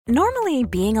Normally,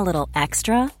 being a little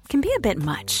extra can be a bit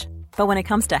much, but when it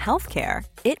comes to healthcare,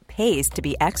 it pays to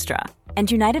be extra. And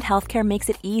United Healthcare makes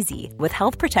it easy with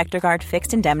Health Protector Guard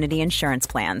fixed indemnity insurance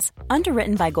plans.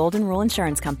 Underwritten by Golden Rule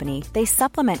Insurance Company, they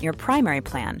supplement your primary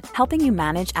plan, helping you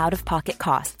manage out-of-pocket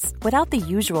costs without the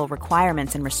usual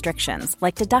requirements and restrictions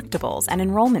like deductibles and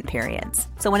enrollment periods.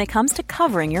 So when it comes to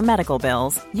covering your medical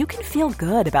bills, you can feel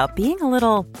good about being a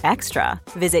little extra.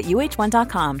 Visit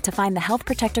uh1.com to find the Health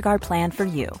Protector Guard plan for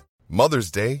you.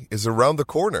 Mother's Day is around the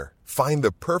corner. Find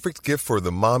the perfect gift for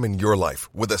the mom in your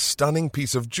life with a stunning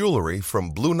piece of jewelry from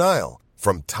Blue Nile.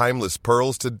 From timeless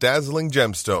pearls to dazzling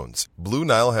gemstones, Blue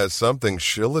Nile has something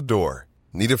she'll adore.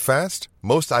 Need it fast?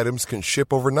 Most items can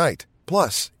ship overnight.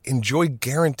 Plus, enjoy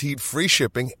guaranteed free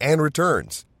shipping and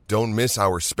returns. Don't miss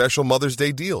our special Mother's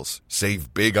Day deals.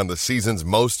 Save big on the season's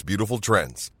most beautiful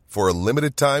trends. For a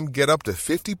limited time, get up to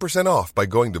 50% off by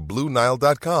going to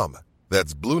BlueNile.com.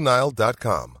 That's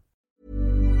BlueNile.com.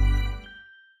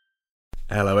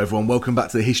 Hello everyone, welcome back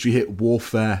to the History Hit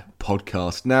Warfare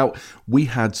podcast. Now, we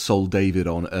had Sol David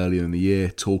on earlier in the year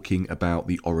talking about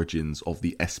the origins of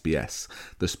the SBS,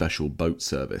 the Special Boat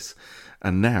Service.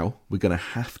 And now we're going to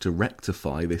have to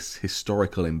rectify this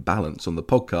historical imbalance on the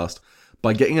podcast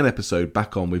by getting an episode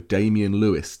back on with Damian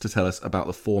Lewis to tell us about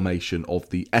the formation of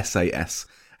the SAS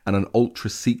and an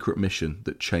ultra-secret mission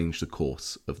that changed the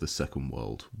course of the Second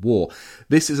World War.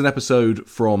 This is an episode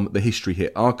from the History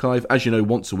Hit archive. As you know,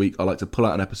 once a week I like to pull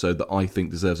out an episode that I think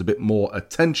deserves a bit more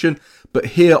attention. But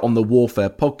here on the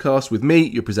Warfare podcast with me,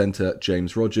 your presenter,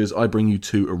 James Rogers, I bring you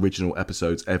 2 original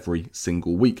episodes every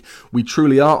single week. We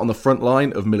truly are on the front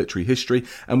line of military history,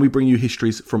 and we bring you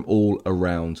histories from all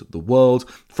around the world,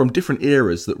 from different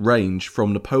eras that range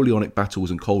from Napoleonic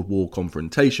battles and Cold War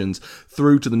confrontations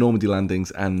through to the Normandy landings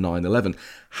and 9/11.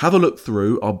 Have a look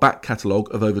through our back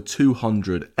catalogue of over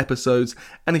 200 episodes,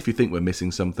 and if you think we're missing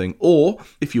something, or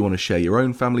if you want to share your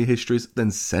own family histories,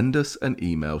 then send us an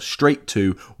email straight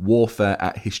to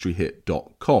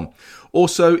warfare@historyhit.com.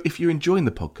 Also, if you're enjoying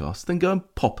the podcast, then go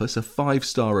and pop us a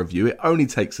 5-star review. It only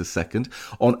takes a second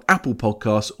on Apple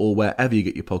Podcasts or wherever you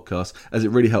get your podcasts, as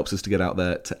it really helps us to get out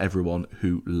there to everyone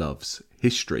who loves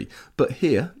history. But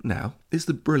here now is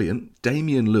the brilliant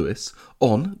Damian Lewis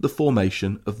on the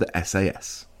formation of the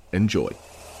SAS. Enjoy.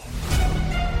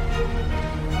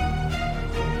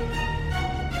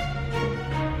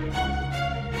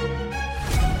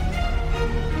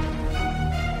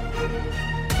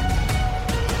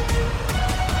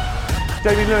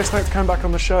 Damian Lewis, thanks for coming back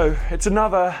on the show. It's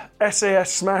another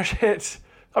SAS smash hit.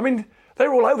 I mean, they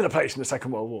were all over the place in the Second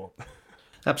World War.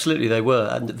 Absolutely, they were.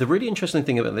 And the really interesting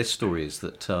thing about this story is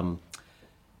that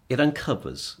it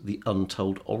uncovers the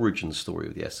untold origin story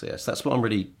of the SAS. That's what I'm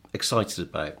really excited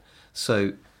about.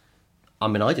 So, I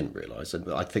mean, I didn't realise, and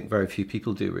I think very few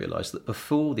people do realise, that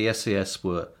before the SAS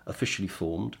were officially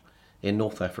formed in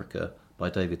North Africa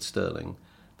by David Stirling,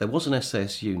 there was an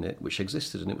SAS unit which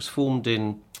existed, and it was formed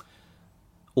in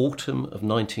autumn of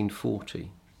 1940.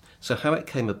 So how it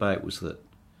came about was that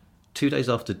 2 days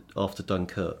after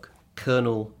Dunkirk,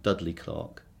 Colonel Dudley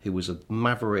Clark, who was a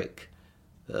maverick,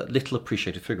 little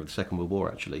appreciated figure of the Second World War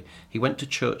actually, he went to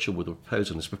Churchill with a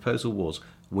proposal, and his proposal was,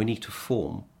 we need to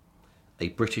form a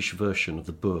British version of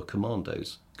the Boer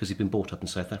Commandos, because he'd been brought up in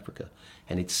South Africa,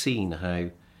 and he'd seen how,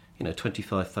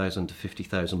 25,000 to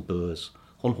 50,000 Boers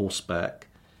on horseback,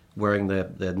 wearing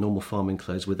their normal farming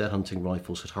clothes with their hunting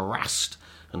rifles, had harassed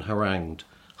and harangued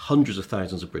hundreds of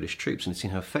thousands of British troops, and he'd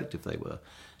seen how effective they were.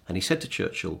 And he said to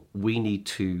Churchill, we need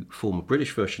to form a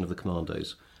British version of the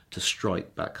Commandos to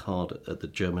strike back hard at the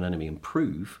German enemy and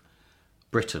prove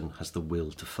Britain has the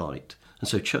will to fight. And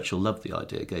so Churchill loved the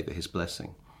idea, gave it his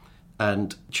blessing.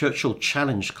 And Churchill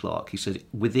challenged Clark. He said,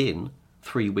 within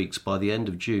 3 weeks, by the end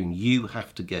of June, you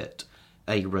have to get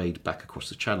a raid back across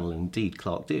the Channel. And indeed,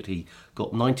 Clark did. He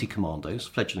got 90 commandos,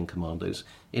 fledgling commandos,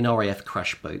 in RAF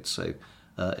crash boats, so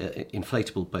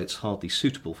inflatable boats hardly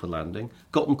suitable for landing,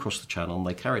 got them across the Channel, and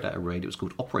they carried out a raid. It was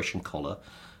called Operation Collar,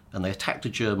 and they attacked a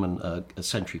German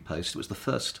sentry post. It was the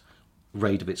first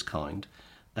raid of its kind.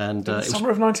 And in the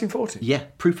summer of 1940? Yeah,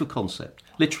 proof of concept.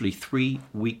 Literally 3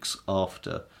 weeks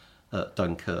after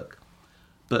Dunkirk.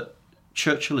 But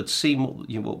Churchill had seen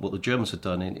what the Germans had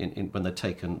done when they'd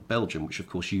taken Belgium, which of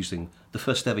course using the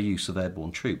first ever use of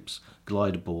airborne troops,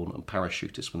 glider-borne and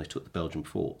parachutists when they took the Belgian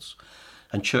forts.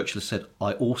 And Churchill said,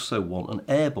 I also want an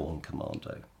airborne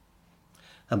commando.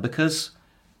 And because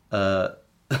the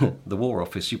War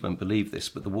Office, you won't believe this,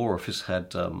 but the War Office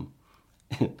had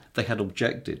they had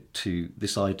objected to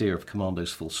this idea of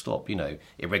commandos full stop,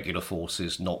 irregular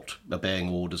forces, not obeying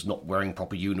orders, not wearing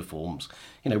proper uniforms,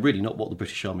 really not what the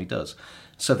British Army does.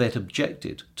 So they'd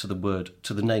objected to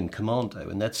the name commando,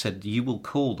 and they'd said, you will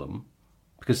call them,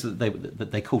 because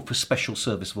they called for special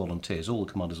service volunteers, all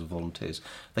the commanders were volunteers.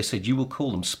 They said, you will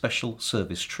call them special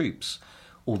service troops,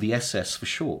 or the SS for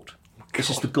short. This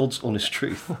is the God's honest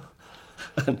truth.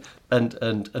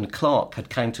 And Clark had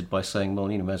countered by saying, well,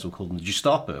 may as well call them the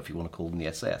Gestapo if you want to call them the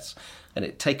SS. And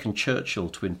it had taken Churchill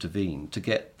to intervene to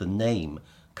get the name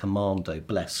Commando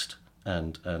blessed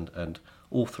and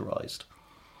authorised.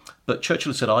 But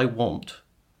Churchill said, I want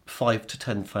 5,000 to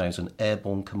 10,000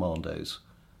 airborne commandos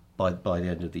by the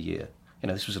end of the year.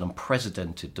 This was an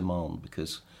unprecedented demand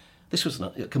because this was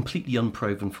a completely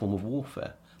unproven form of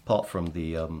warfare, apart from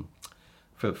the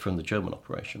German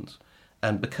operations.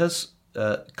 And because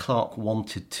Clark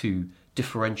wanted to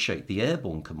differentiate the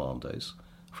airborne commandos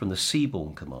from the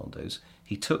seaborne commandos,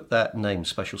 he took that name,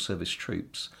 Special Service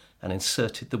Troops, and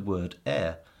inserted the word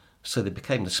air, so they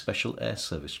became the Special Air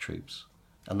Service Troops.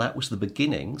 And that was the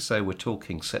beginning, so we're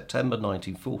talking September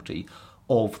 1940,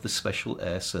 of the Special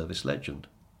Air Service legend.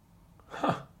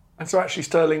 Huh. And so actually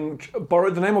Stirling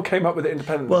borrowed the name or came up with it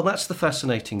independently? Well, that's the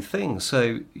fascinating thing.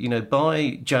 So,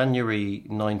 by January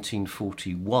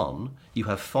 1941, you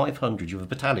have 500, you have a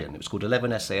battalion. It was called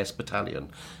 11 SAS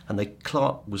Battalion. And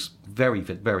Clark was very,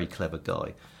 very clever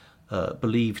guy,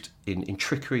 believed in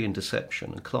trickery and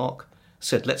deception. And Clark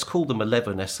said, let's call them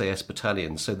 11 SAS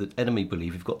Battalions so that enemy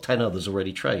believe we've got 10 others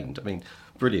already trained. I mean,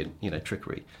 brilliant,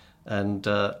 trickery. And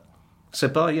so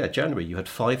by January, you had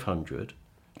 500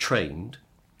 trained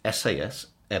SAS,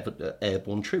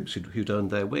 airborne troops who'd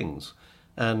earned their wings.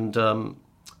 And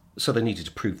so they needed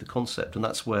to prove the concept. And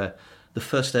that's where the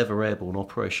first ever airborne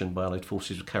operation by Allied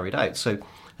forces was carried out. So,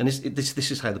 and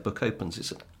this is how the book opens.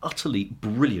 It's an utterly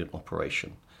brilliant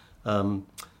operation.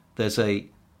 There's a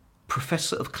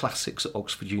professor of classics at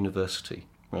Oxford University,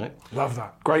 right? Love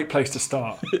that. Great place to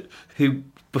start. Who,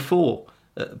 before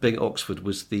being at Oxford,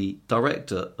 was the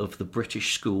director of the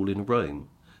British School in Rome.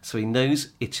 So he knows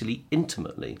Italy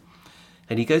intimately.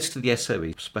 And he goes to the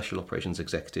SOE, Special Operations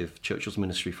Executive, Churchill's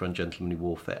Ministry for Ungentlemanly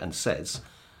Warfare, and says,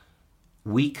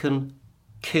 we can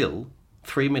kill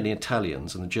 3 million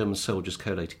Italians and the German soldiers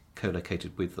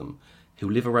co-located with them who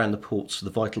live around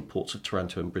the vital ports of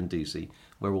Taranto and Brindisi,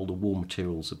 where all the war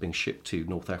materials are being shipped to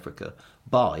North Africa,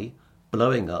 by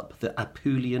blowing up the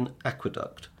Apulian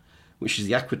Aqueduct, which is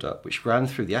the aqueduct which ran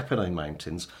through the Apennine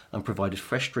Mountains and provided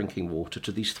fresh drinking water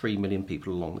to these 3 million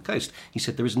people along the coast. He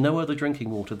said there is no other drinking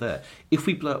water there. If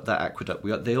we blow up that aqueduct,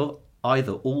 they'll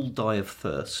either all die of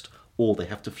thirst or they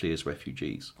have to flee as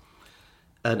refugees.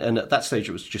 And at that stage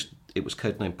it was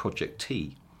codenamed Project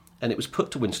T, and it was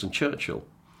put to Winston Churchill.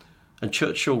 And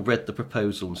Churchill read the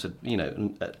proposal and said,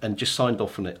 and just signed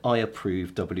off on it, I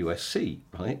approve WSC,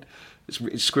 right?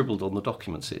 It's scribbled on the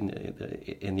documents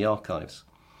in the archives.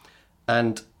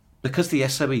 And because the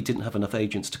SOE didn't have enough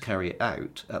agents to carry it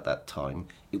out at that time,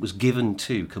 it was given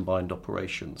to Combined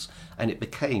Operations, and it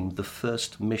became the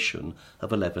first mission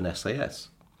of 11 SAS.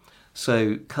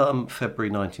 So come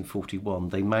February 1941,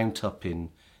 they mount up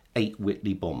in 8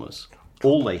 Whitley bombers.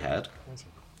 All they had,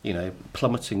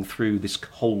 plummeting through this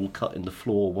hole cut in the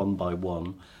floor one by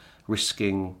one,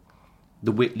 risking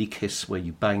the Whitley kiss where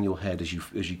you bang your head as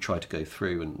you try to go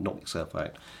through and knock yourself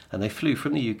out. And they flew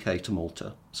from the UK to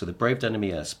Malta, so they braved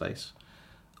enemy airspace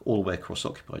all the way across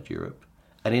occupied Europe.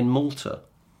 And in Malta,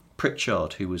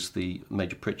 Pritchard, who was the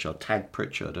Major Pritchard, Tag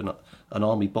Pritchard, an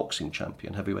army boxing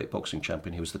champion, heavyweight boxing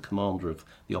champion, who was the commander of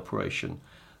the operation,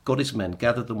 got his men,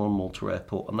 gathered them on Malta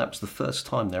Airport, and that was the first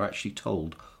time they're actually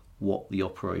told what the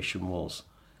operation was.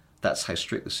 That's how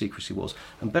strict the secrecy was.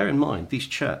 And bear in mind, these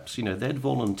chaps, they'd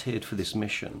volunteered for this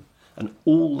mission, and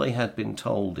all they had been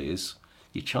told is,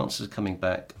 your chances of coming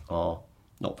back are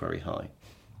not very high.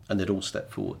 And they'd all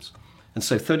stepped forwards. And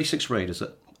so 36 raiders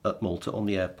at Malta on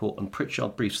the airport, and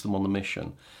Pritchard briefs them on the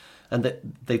mission. And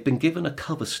they've been given a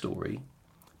cover story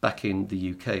back in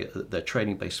the UK at their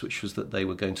training base, which was that they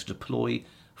were going to deploy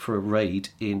for a raid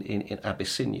in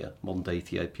Abyssinia, modern-day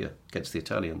Ethiopia, against the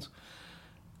Italians.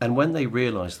 And when they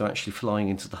realised they're actually flying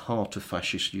into the heart of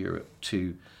fascist Europe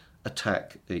to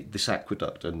attack this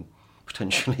aqueduct and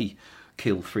potentially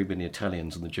kill 3 million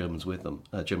Italians and the Germans with them,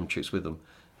 German troops with them,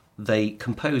 they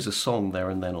compose a song there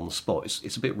and then on the spot.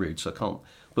 It's a bit rude, so I can't.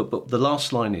 But the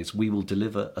last line is, we will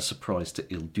deliver a surprise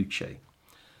to Il Duce.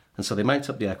 And so they mount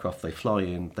up the aircraft, they fly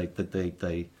in, they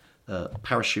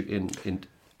parachute in.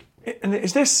 And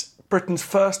is this Britain's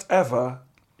first ever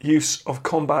use of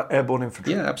combat airborne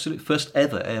infantry. Yeah, absolutely. First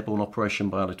ever airborne operation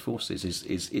by Allied forces is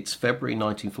it's February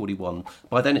 1941.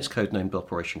 By then it's codenamed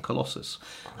Operation Colossus.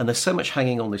 And there's so much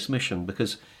hanging on this mission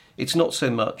because it's not so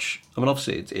much, I mean,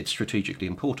 obviously it's strategically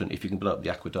important. If you can blow up the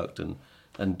aqueduct and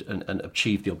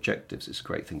achieve the objectives, it's a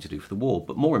great thing to do for the war.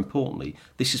 But more importantly,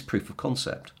 this is proof of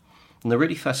concept. And the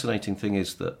really fascinating thing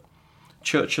is that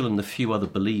Churchill and the few other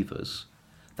believers,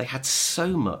 they had so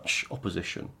much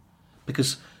opposition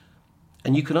because,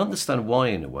 and you can understand why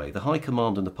in a way, the High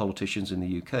Command and the politicians in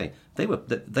the UK, they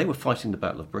were fighting the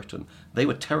Battle of Britain. They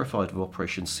were terrified of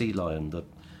Operation Sea Lion,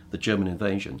 the German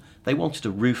invasion. They wanted to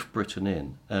roof Britain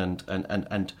in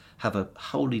and have a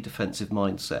wholly defensive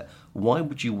mindset. Why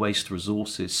would you waste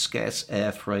resources, scarce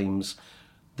airframes,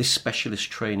 this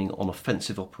specialist training on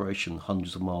offensive operation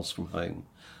hundreds of miles from home?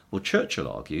 Well, Churchill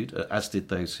argued, as did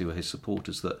those who were his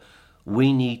supporters, that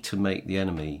we need to make the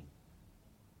enemy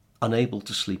unable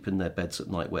to sleep in their beds at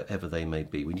night wherever they may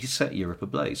be. We need to set Europe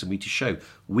ablaze and we need to show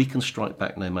we can strike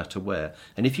back no matter where.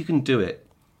 And if you can do it,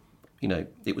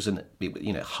 it was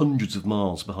hundreds of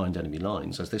miles behind enemy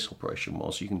lines, as this operation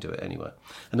was, you can do it anywhere.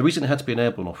 And the reason it had to be an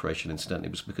airborne operation, incidentally,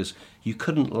 was because you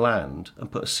couldn't land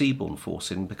and put a seaborne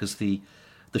force in because the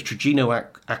Trojino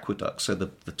aqueduct, so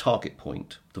the target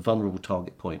point, the vulnerable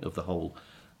target point of the whole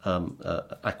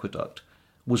aqueduct,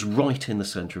 was right in the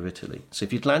centre of Italy. So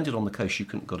if you'd landed on the coast, you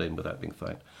couldn't have got in without being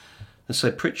found. And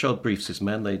so Pritchard briefs his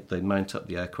men. They mount up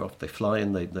the aircraft. They fly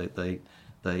in. They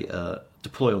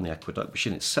deploy on the aqueduct, which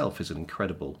in itself is an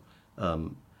incredible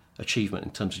achievement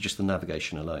in terms of just the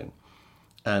navigation alone.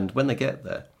 And when they get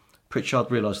there,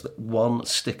 Pritchard realised that one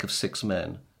stick of 6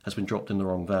 men has been dropped in the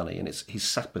wrong valley, and it's his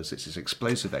sappers, it's his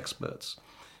explosive experts.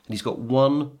 And he's got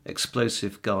one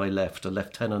explosive guy left, a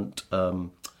Lieutenant,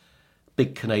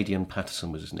 Big Canadian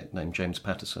Patterson was his nickname, James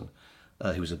Patterson,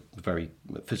 who was a very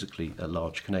physically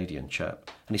large Canadian chap.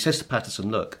 And he says to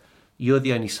Patterson, look, you're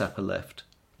the only sapper left.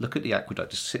 Look at the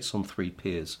aqueduct, it sits on 3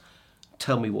 piers.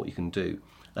 Tell me what you can do.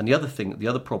 And the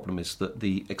other problem is that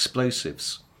the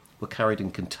explosives were carried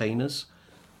in containers,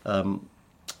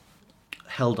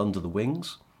 held under the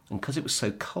wings. And because it was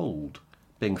so cold,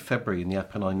 being February in the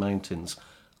Apennine Mountains,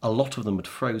 a lot of them had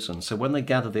frozen. So when they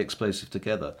gather the explosive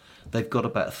together, they've got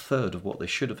about a third of what they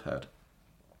should have had.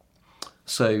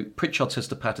 So Pritchard says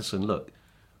to Patterson, look,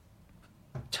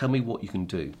 tell me what you can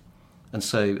do. And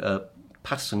so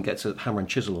Patterson gets a hammer and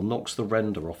chisel and knocks the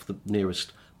render off the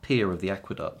nearest pier of the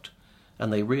aqueduct.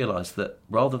 And they realise that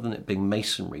rather than it being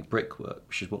masonry, brickwork,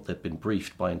 which is what they'd been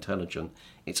briefed by intelligence,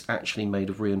 it's actually made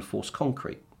of reinforced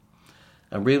concrete.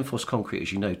 And reinforced concrete,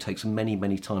 as you know, takes many,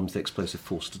 many times the explosive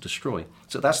force to destroy.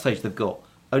 So at that stage, they've got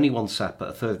only one sapper,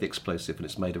 a third of the explosive, and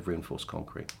it's made of reinforced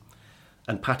concrete.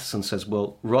 And Patterson says,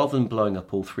 well, rather than blowing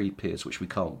up all 3 piers, which we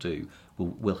can't do,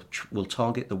 we'll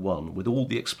target the one with all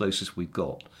the explosives we've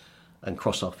got and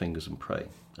cross our fingers and pray.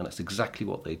 And that's exactly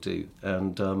what they do.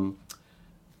 And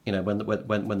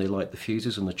when they light the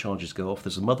fuses and the charges go off,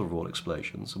 there's a mother of all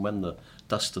explosions. And when the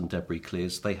dust and debris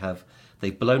clears,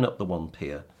 they've blown up the one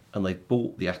pier and they've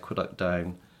brought the aqueduct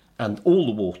down, and all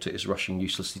the water is rushing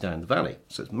uselessly down the valley.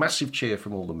 So it's massive cheer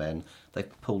from all the men. They've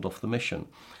pulled off the mission.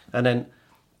 And then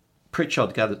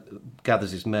Pritchard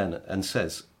gathers his men and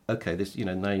says, okay,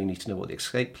 now you need to know what the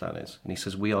escape plan is. And he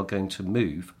says, we are going to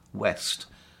move west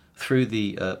through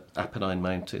the Apennine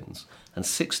Mountains, and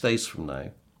 6 days from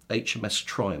now, HMS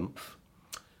Triumph,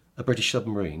 a British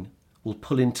submarine, will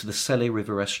pull into the Selle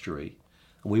River estuary,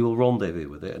 and we will rendezvous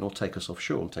with it, and it'll take us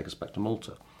offshore and take us back to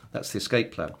Malta. That's the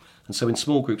escape plan. And so in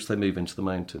small groups they move into the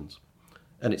mountains.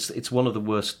 And it's one of the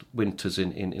worst winters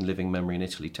in living memory in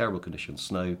Italy. Terrible conditions,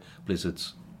 snow,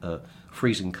 blizzards,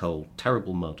 freezing cold,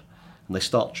 terrible mud. And they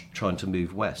start trying to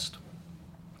move west.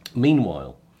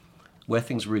 Meanwhile, where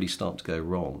things really start to go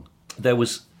wrong, there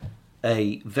was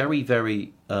a very,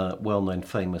 very well-known,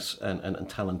 famous and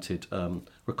talented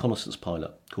reconnaissance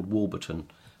pilot called Warburton,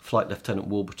 Flight Lieutenant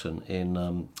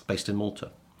Warburton, based in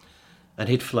Malta. And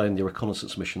he'd flown the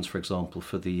reconnaissance missions, for example,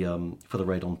 for the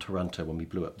raid on Taranto when we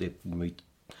blew up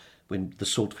when the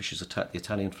swordfishes attacked the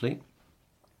Italian fleet.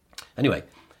 Anyway,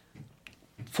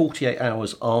 48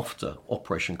 hours after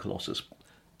Operation Colossus,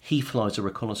 he flies a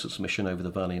reconnaissance mission over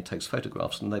the valley and takes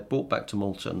photographs, and they're brought back to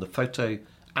Malta, and the photo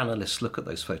analysts look at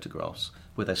those photographs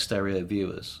with their stereo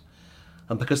viewers.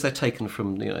 And because they're taken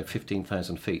from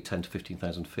 15,000 feet, 10 to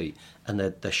 15,000 feet, and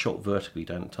they're shot vertically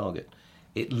down at target,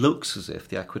 it looks as if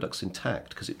the aqueduct's intact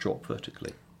because it dropped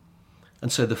vertically.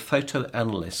 And so the photo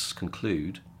analysts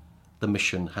conclude the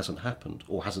mission hasn't happened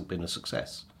or hasn't been a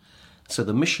success. So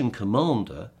the mission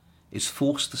commander is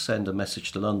forced to send a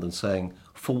message to London saying,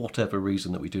 for whatever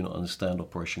reason that we do not understand,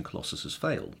 Operation Colossus has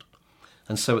failed.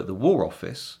 And so at the War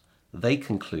Office, they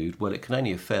conclude, well, it can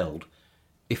only have failed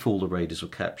if all the raiders were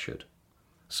captured.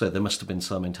 So there must have been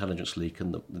some intelligence leak,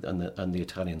 and the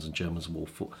Italians and Germans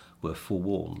were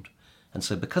forewarned. And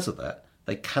so because of that,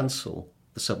 they cancel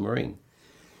the submarine.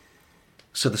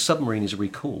 So the submarine is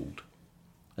recalled.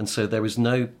 And so there's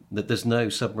no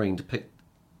submarine to pick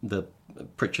the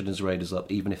Pritchard and his raiders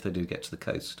up, even if they do get to the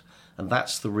coast. And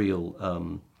that's the real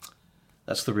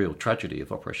tragedy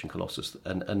of Operation Colossus.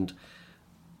 And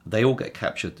they all get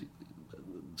captured.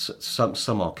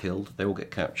 Some are killed. They all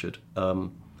get captured.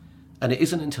 And it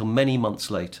isn't until many months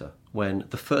later when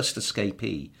the first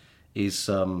escapee is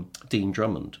Dean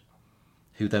Drummond,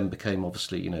 who then became,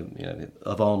 obviously,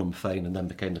 of Arnhem fame, and then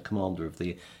became the commander of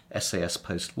the SAS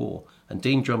post-war. And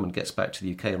Dean Drummond gets back to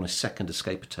the UK on his second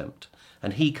escape attempt.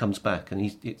 And he comes back,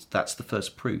 and that's the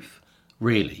first proof,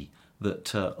 really,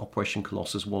 that Operation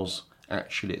Colossus was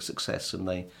actually a success, and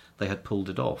they had pulled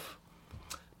it off.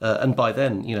 And by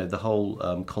then, the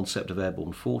whole concept of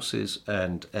airborne forces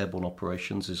and airborne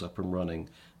operations is up and running,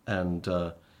 and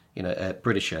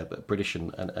British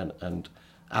and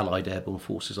Allied airborne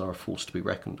forces are a force to be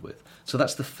reckoned with. So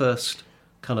that's the first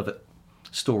kind of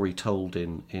story told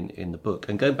in the book.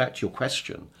 And going back to your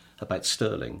question about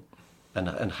Stirling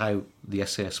and how the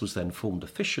SAS was then formed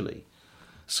officially.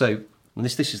 So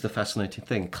this is the fascinating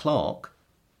thing. Clark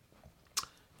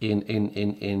in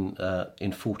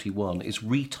 41 is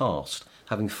retasked,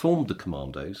 having formed the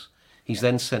commandos. He's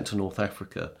then sent to North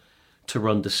Africa to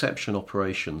run deception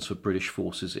operations for British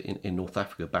forces in North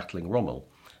Africa battling Rommel.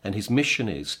 And his mission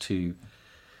is to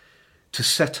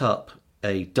set up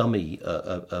a dummy,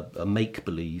 a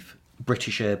make-believe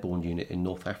British airborne unit in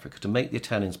North Africa to make the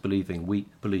Italians believe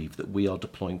that we are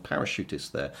deploying parachutists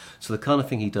there. So the kind of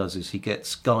thing he does is he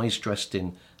gets guys dressed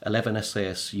in 11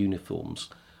 SAS uniforms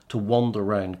to wander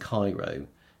around Cairo,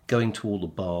 going to all the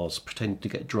bars, pretending to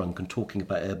get drunk and talking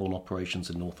about airborne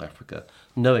operations in North Africa,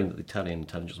 knowing that the Italian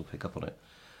intelligence will pick up on it.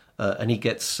 And he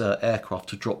gets aircraft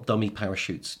to drop dummy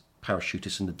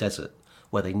parachutists in the desert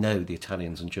where they know the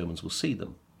Italians and Germans will see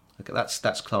them. Okay,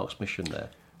 that's Clark's mission there.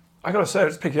 I got to say,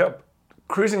 let's pick it up.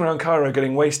 Cruising around Cairo,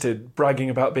 getting wasted, bragging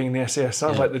about being in the SAS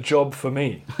sounds like the job for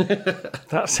me.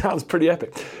 That sounds pretty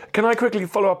epic. Can I quickly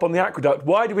follow up on the aqueduct?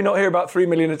 Why did we not hear about 3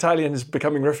 million Italians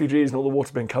becoming refugees and all the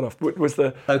water being cut off?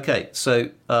 Okay, so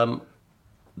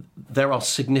there are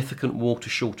significant water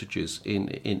shortages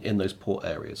in those port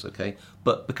areas, okay?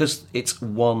 But because it's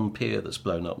one pier that's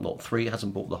blown up, not three, it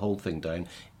hasn't brought the whole thing down,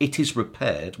 it is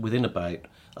repaired within about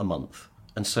a month.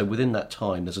 And so within that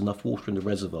time, there's enough water in the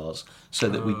reservoirs so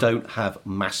that we don't have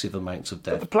massive amounts of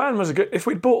death. But the plan was good. If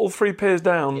we'd brought all three piers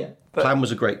down... Yeah. Plan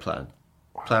was a great plan.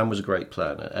 Plan was a great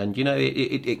plan. And,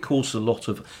 it caused a lot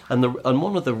of... And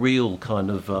one of the real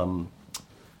kind of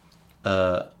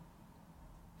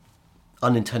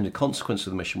unintended consequences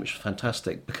of the mission, which was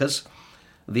fantastic, because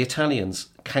the Italians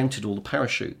counted all the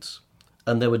parachutes,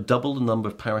 and there were double the number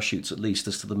of parachutes at least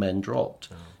as to the men dropped.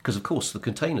 Because, of course, the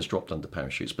containers dropped under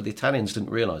parachutes, but the Italians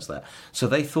didn't realise that. So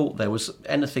they thought there was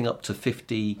anything up to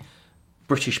 50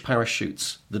 British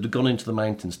parachutes that had gone into the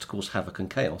mountains to cause havoc and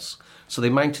chaos. So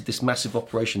they mounted this massive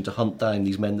operation to hunt down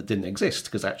these men that didn't exist,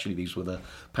 because actually these were the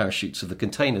parachutes of the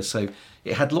containers. So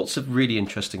it had lots of really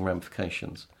interesting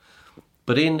ramifications.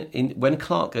 But when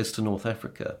Clark goes to North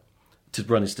Africa to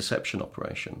run his deception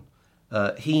operation,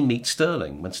 he meets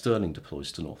Stirling when Stirling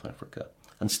deploys to North Africa.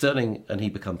 And Stirling and he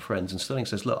become friends, and Stirling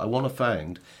says, look, I want to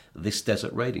found this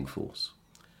desert raiding force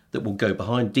that will go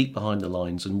deep behind the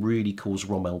lines and really cause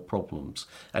Rommel problems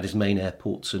at his main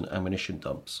airports and ammunition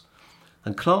dumps.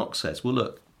 And Clark says, well,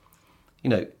 look,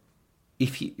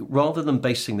 rather than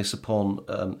basing this upon,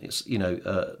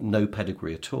 no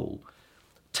pedigree at all,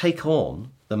 take on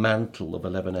the mantle of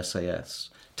 11 SAS,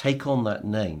 take on that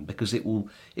name, because it will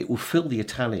fill the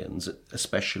Italians,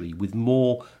 especially, with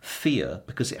more fear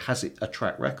because it has a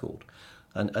track record.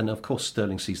 And of course,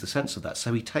 Stirling sees the sense of that.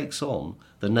 So he takes on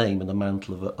the name and the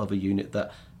mantle of a unit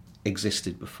that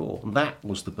existed before. And that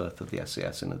was the birth of the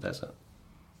SAS in the desert.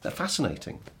 They're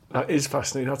fascinating. That is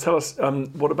fascinating. Now tell us,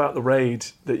 what about the raid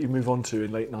that you move on to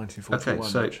in late 1941? Okay,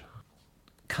 so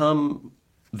come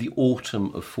the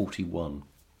autumn of 41,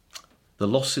 the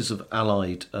losses of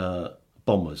Allied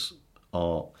bombers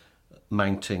are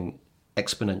mounting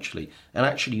exponentially. And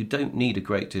actually, you don't need a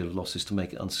great deal of losses to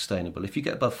make it unsustainable. If you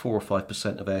get above 4 or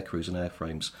 5% of aircrews and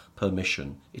airframes per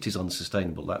mission, it is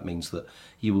unsustainable. That means that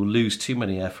you will lose too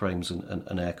many airframes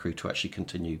and aircrew to actually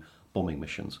continue bombing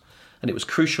missions. And it was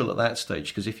crucial at that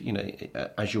stage because,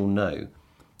 as you'll know,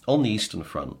 on the Eastern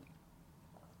Front,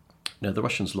 the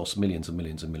Russians lost millions and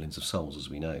millions and millions of souls, as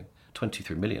we know.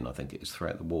 23 million, I think it is,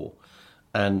 throughout the war.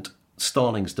 And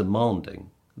Staling's demanding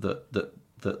that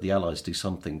the Allies do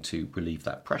something to relieve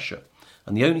that pressure.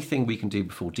 And the only thing we can do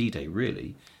before D-Day,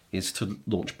 really, is to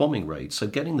launch bombing raids. So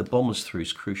getting the bombers through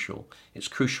is crucial. It's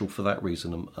crucial for that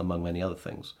reason, among many other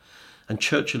things. And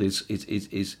Churchill is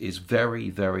very,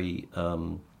 very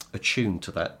attuned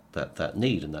to that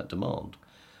need and that demand.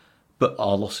 But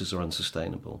our losses are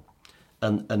unsustainable.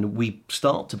 And we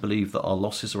start to believe that our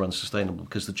losses are unsustainable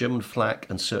because the German flak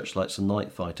and searchlights and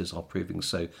night fighters are proving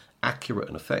so accurate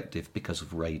and effective because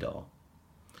of radar.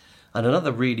 And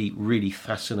another really, really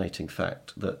fascinating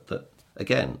fact that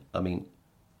again, I mean,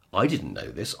 I didn't know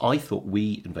this. I thought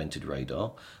we invented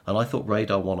radar, and I thought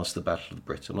radar won us the Battle of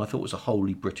Britain. I thought it was a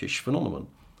wholly British phenomenon.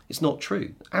 It's not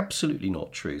true. Absolutely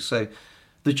not true. So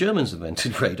the Germans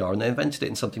invented radar, and they invented it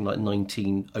in something like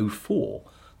 1904.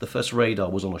 The first radar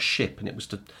was on a ship, and it was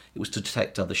to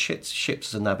detect other ships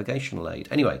as a navigational aid.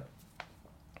 Anyway,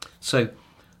 so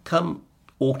come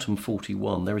autumn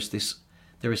 41, there is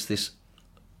this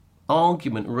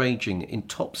argument raging in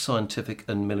top scientific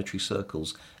and military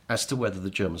circles as to whether the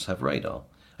Germans have radar.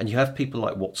 And you have people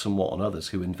like Watson Watt and others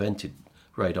who invented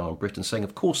radar in Britain saying,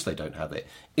 of course they don't have it.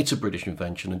 It's a British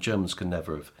invention, and Germans can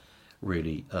never have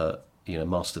really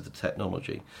mastered the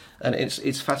technology. And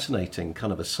it's fascinating,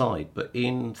 kind of aside, but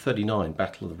in 39,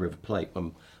 Battle of the River Plate,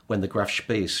 when the Graf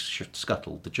Spee is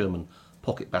scuttled, the German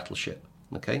pocket battleship,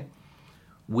 okay,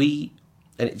 and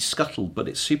it's scuttled, but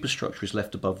its superstructure is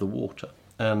left above the water.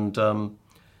 And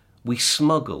we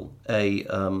smuggle a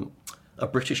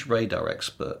British radar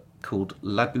expert called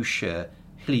Labouchere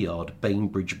Hilliard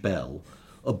Bainbridge Bell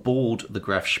aboard the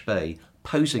Graf Spee,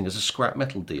 posing as a scrap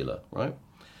metal dealer, right?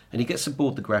 And he gets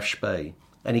aboard the Graf Spee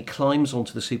and he climbs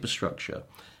onto the superstructure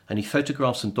and he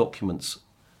photographs and documents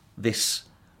this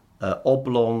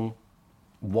oblong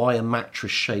wire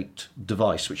mattress-shaped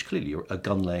device, which clearly are a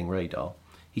gun-laying radar.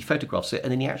 He photographs it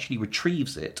and then he actually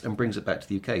retrieves it and brings it back to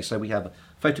the UK. So we have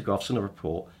photographs and a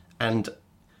report and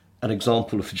an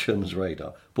example of the Germans'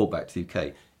 radar brought back to the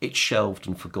UK. It's shelved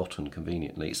and forgotten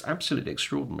conveniently. It's absolutely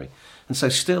extraordinary. And so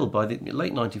still, by the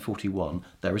late 1941,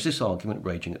 there is this argument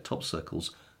raging at top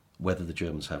circles whether the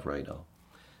Germans have radar.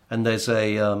 And there's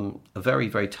a very,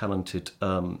 very talented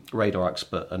radar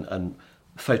expert and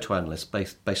photo analyst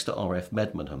based at RAF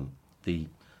Medmenham, the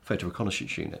photo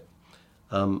reconnaissance unit.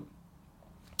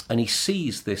 And he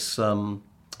sees this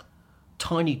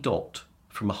tiny dot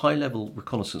from a high-level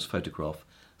reconnaissance photograph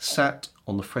sat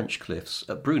on the French cliffs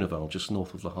at Bruneval, just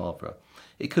north of Le Havre.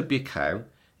 It could be a cow,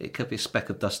 it could be a speck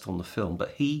of dust on the film,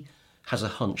 but he has a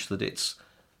hunch that it's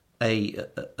a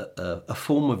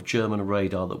form of German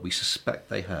radar that we suspect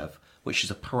they have, which is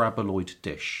a paraboloid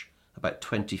dish, about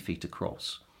 20 feet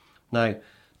across. Now,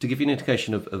 to give you an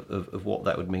indication of what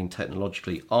that would mean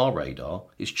technologically, our radar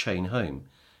is chain home.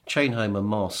 Chain home are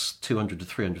masts 200 to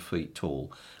 300 feet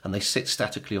tall, and they sit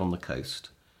statically on the coast,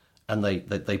 and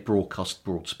they broadcast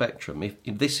broad spectrum. If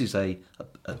this is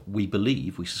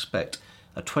we suspect,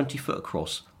 a 20-foot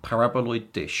across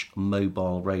paraboloid dish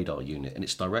mobile radar unit, and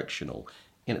it's directional.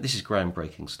 This is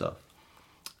groundbreaking stuff.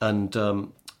 And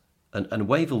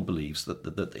Wavell believes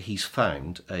that he's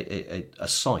found a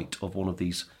site of one of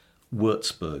these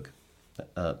Würzburg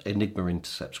Enigma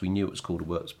intercepts. We knew it was called a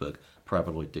Würzburg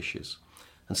paraboloid dishes.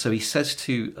 And so he says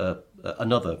to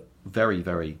another very,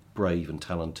 very brave and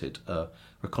talented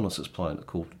reconnaissance pilot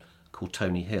called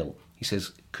Tony Hill, he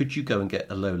says, could you go and get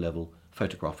a low-level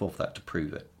photograph of that to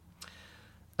prove it?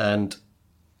 And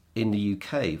in the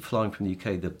UK, flying from the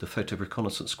UK, the photo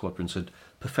reconnaissance squadrons had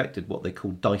perfected what they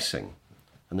called dicing.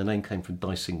 And the name came from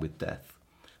dicing with death.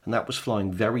 And that was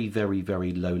flying very, very,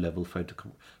 very low-level photo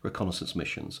reconnaissance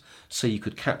missions. So you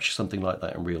could capture something like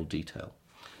that in real detail.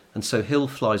 And so Hill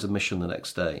flies a mission the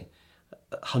next day,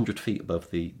 100 feet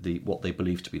above the what they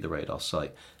believe to be the radar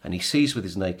site. And he sees with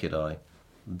his naked eye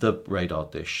the radar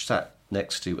dish sat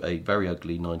next to a very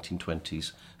ugly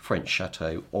 1920s French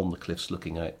chateau on the cliffs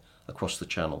looking out across the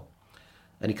channel.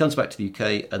 And he comes back to the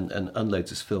UK and unloads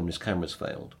his film and his camera's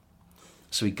failed.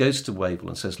 So he goes to Wavell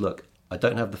and says, look, I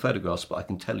don't have the photographs, but I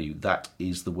can tell you that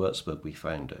is the Würzburg, we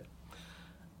found it.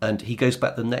 And he goes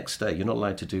back the next day. You're not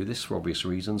allowed to do this for obvious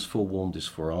reasons. Forewarned is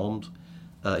forearmed.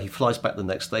 He flies back the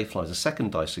next day, flies a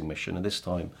second dicing mission, and this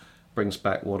time brings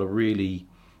back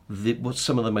what's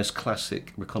some of the most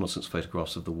classic reconnaissance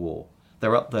photographs of the war.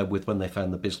 They're up there with when they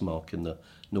found the Bismarck in the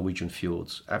Norwegian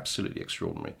fjords. Absolutely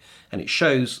extraordinary. And it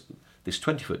shows this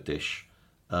 20-foot dish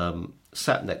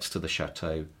sat next to the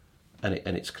chateau, and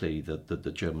it's clearly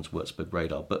the Germans' Würzburg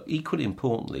radar. But equally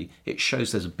importantly, it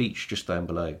shows there's a beach just down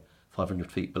below,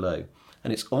 500 feet below.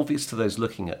 And it's obvious to those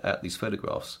looking at these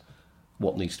photographs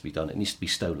what needs to be done. It needs to be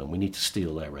stolen. We need to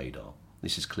steal their radar.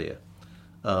 This is clear.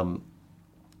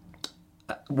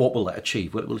 what will that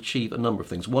achieve? Well, it will achieve a number of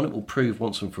things. One, it will prove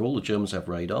once and for all the Germans have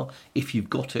radar. If you've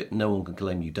got it, no one can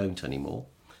claim you don't anymore.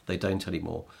 They don't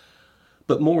anymore.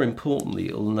 But more importantly,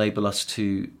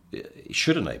 it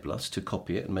should enable us to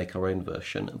copy it and make our own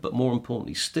version. But more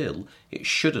importantly still, it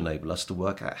should enable us to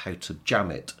work out how to jam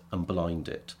it and blind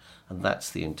it. And that's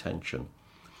the intention.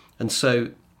 And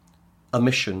so a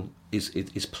mission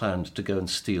is planned to go and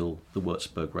steal the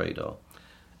Würzburg radar.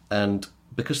 And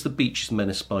because the beach is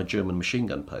menaced by German machine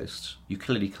gun posts, you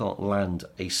clearly can't land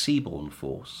a seaborne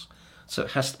force. So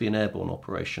it has to be an airborne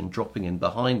operation, dropping in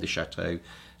behind the chateau,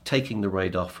 taking the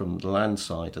radar from the land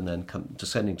side, and then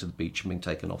descending to the beach and being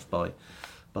taken off by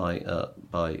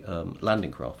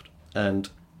landing craft. And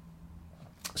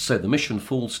so the mission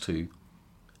falls to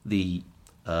the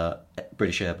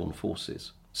British Airborne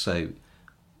Forces. So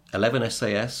 11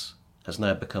 SAS has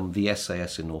now become the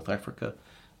SAS in North Africa,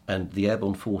 and the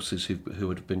airborne forces who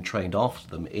had been trained after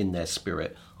them in their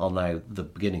spirit are now the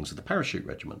beginnings of the parachute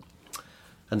regiment.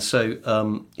 And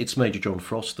so it's Major John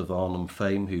Frost of Arnhem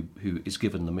fame who is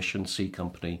given the mission. C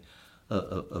Company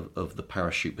of the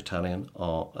parachute battalion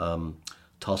are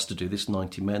tasked to do this,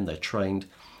 90 men, they're trained.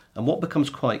 And what becomes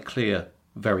quite clear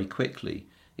very quickly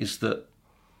is that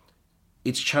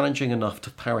it's challenging enough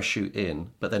to parachute in,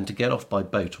 but then to get off by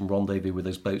boat and rendezvous with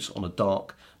those boats on a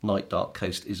dark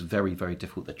coast is very, very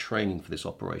difficult. They're training for this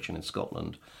operation in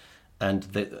Scotland, and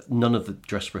none of the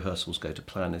dress rehearsals go to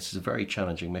plan. This is a very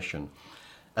challenging mission.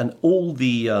 And all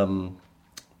they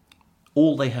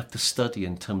have to study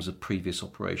in terms of previous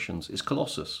operations is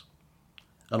Colossus.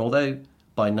 And although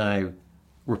by now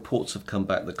reports have come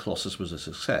back that Colossus was a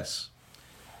success,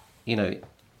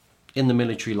 in the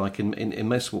military, like in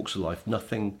most walks of life,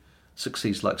 nothing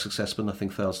succeeds like success, but nothing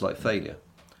fails like failure.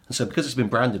 And so because it's been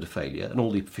branded a failure, and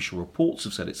all the official reports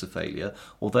have said it's a failure,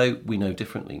 although we know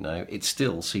differently now, it's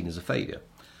still seen as a failure.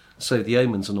 So the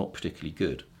omens are not particularly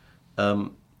good.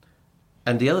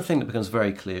 And the other thing that becomes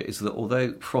very clear is that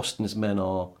although Frost and his men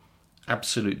are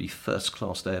absolutely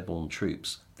first-class airborne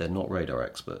troops, they're not radar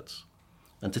experts.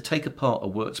 And to take apart a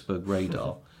Würzburg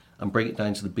radar and bring it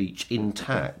down to the beach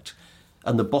intact,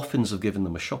 and the boffins have given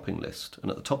them a shopping list, and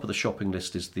at the top of the shopping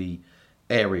list is the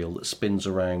aerial that spins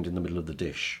around in the middle of the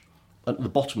dish. At the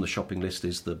bottom of the shopping list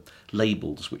is the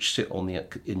labels which sit on the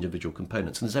individual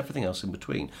components, and there's everything else in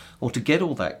between. Or to get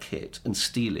all that kit and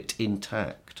steal it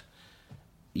intact,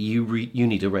 you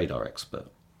need a radar expert.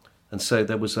 And so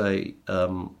there was a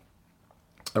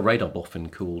radar boffin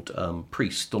called Donald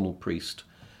Priest,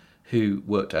 who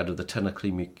worked out of the Tenor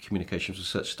Communications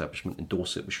Research Establishment in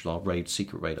Dorset, which was our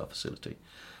secret radar facility.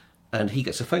 And he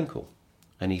gets a phone call,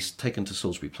 and he's taken to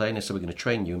Salisbury Plain. They said, we're going to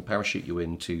train you and parachute you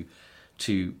in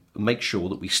to make sure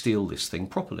that we steal this thing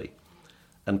properly.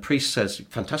 And Priest says,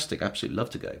 fantastic, absolutely love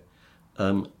to go.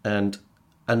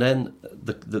 And then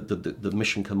the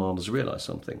mission commanders realise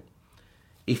something.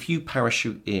 If you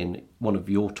parachute in one of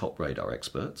your top radar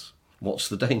experts, what's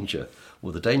the danger?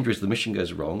 Well, the danger is the mission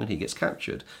goes wrong and he gets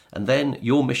captured. And then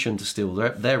your mission to steal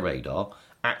their radar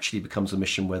actually becomes a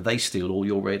mission where they steal all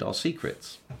your radar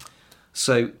secrets.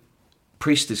 So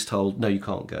Priest is told, no, you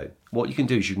can't go. What you can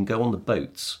do is you can go on the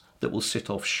boats that will sit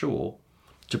offshore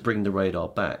to bring the radar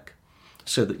back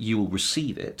so that you will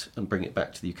receive it and bring it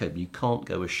back to the UK, but you can't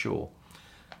go ashore.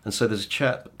 And so there's a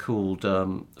chap called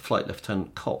Flight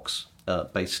Lieutenant Cox,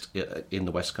 based in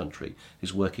the West Country,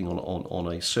 who's working on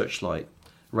a Searchlight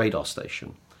radar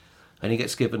station. And he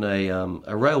gets given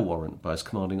a rail warrant by his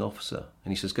commanding officer.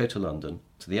 And he says, go to London,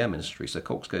 to the Air Ministry. So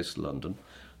Cox goes to London,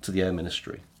 to the Air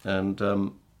Ministry,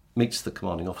 and meets the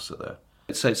commanding officer there.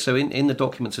 So in the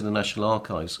documents in the National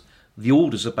Archives, the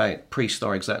orders about Priest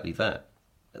are exactly that.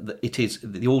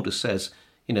 The order says,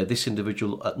 this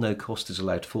individual at no cost is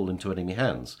allowed to fall into enemy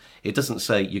hands. It doesn't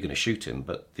say you're going to shoot him,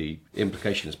 but the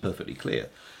implication is perfectly clear.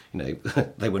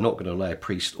 They were not going to allow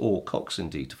Priest or Cox,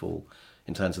 indeed, to fall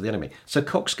into hands of the enemy. So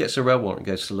Cox gets a rail warrant and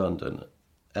goes to London,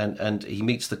 and he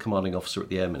meets the commanding officer at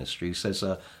the Air Ministry, who says,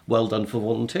 well done for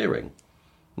volunteering.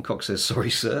 And Cox says,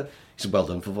 sorry, sir. He said, well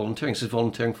done for volunteering. He says,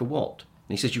 volunteering for what?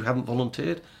 And he says, you haven't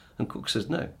volunteered? And Cox says,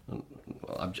 no.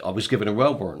 I was given a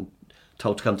rail warrant,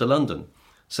 told to come to London.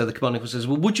 So the commanding officer says,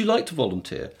 well, would you like to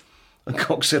volunteer? And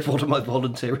Cox said, what am I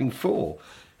volunteering for?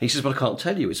 He says, well, I can't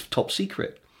tell you, it's top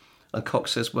secret. And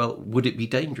Cox says, well, would it be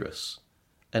dangerous?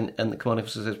 And the commanding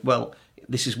officer says, well,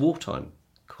 this is wartime,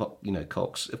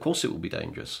 Cox, of course it will be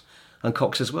dangerous. And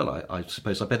Cox says, well, I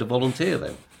suppose I better volunteer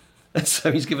then. And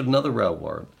so he's given another rail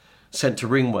warrant, sent to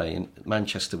Ringway in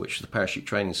Manchester, which is the parachute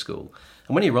training school.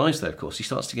 And when he arrives there, of course, he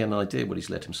starts to get an idea what he's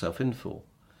let himself in for.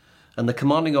 And the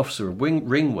commanding officer of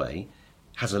Ringway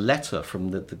has a letter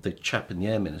from the chap in the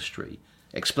Air Ministry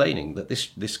explaining that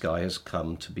this guy has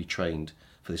come to be trained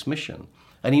for this mission.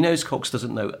 And he knows Cox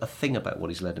doesn't know a thing about what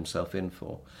he's led himself in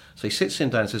for. So he sits him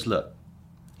down and says, look,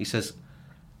 he says,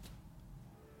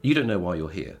 you don't know why you're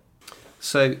here.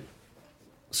 So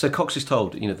Cox is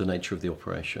told, the nature of the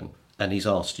operation. And he's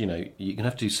asked, you're going to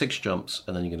have to do 6 jumps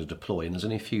and then you're going to deploy. And there's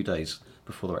only a few days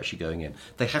before they're actually going in.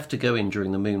 They have to go in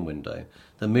during the moon window.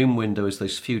 The moon window is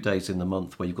those few days in the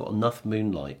month where you've got enough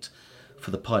moonlight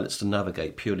for the pilots to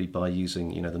navigate purely by using,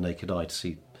 the naked eye to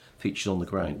see features on the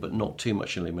ground, but not too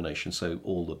much illumination, so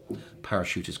all the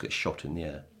parachuters get shot in the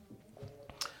air.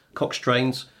 Cox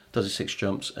trains, does his 6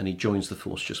 jumps, and he joins the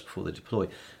force just before they deploy.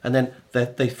 And then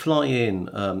they fly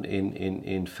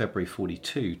in February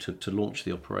 42 to launch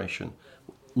the operation.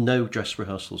 No dress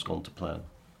rehearsal's gone to plan.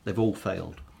 They've all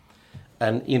failed.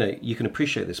 And, you can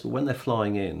appreciate this, but when they're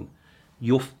flying in,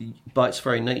 by its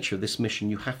very nature of this mission,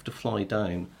 you have to fly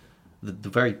down the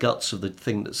very guts of the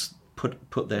thing that's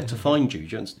put there to find you.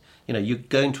 You're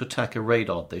going to attack a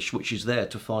radar dish which is there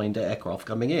to find aircraft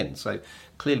coming in. So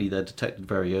clearly they're detected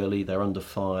very early. They're under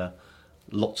fire.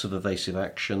 Lots of evasive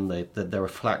action. There are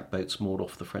flak boats moored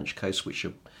off the French coast which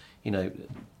are,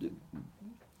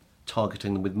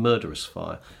 targeting them with murderous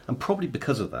fire. And probably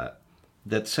because of that,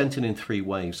 they're sent in 3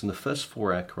 waves. And the first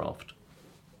 4 aircraft,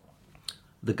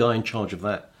 the guy in charge of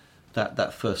that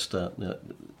first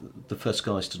the first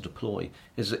guys to deploy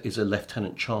is a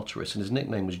Lieutenant Charteris, and his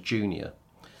nickname was Junior.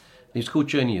 And he was called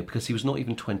Junior because he was not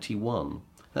even 21.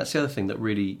 That's the other thing that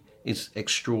really is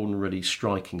extraordinarily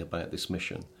striking about this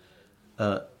mission,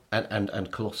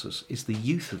 and Colossus, is the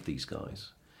youth of these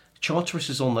guys. Charteris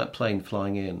is on that plane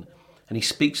flying in, and he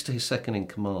speaks to his second in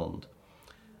command,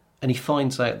 and he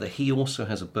finds out that he also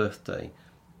has a birthday,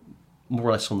 more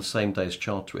or less on the same day as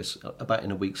Charteris, about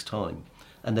in a week's time.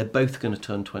 And they're both going to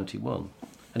turn 21.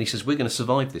 And he says, we're going to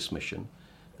survive this mission,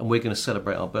 and we're going to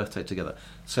celebrate our birthday together.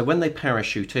 So when they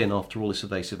parachute in after all this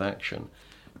evasive action,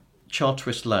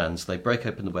 Charteris lands, they break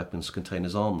open the weapons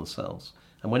containers, arm themselves.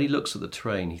 And when he looks at the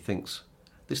terrain, he thinks,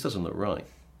 this doesn't look right.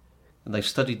 And they've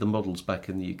studied the models back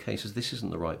in the UK, he says, this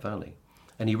isn't the right valley.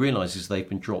 And he realises they've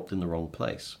been dropped in the wrong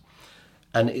place.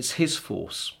 And it's his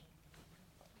force,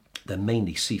 they're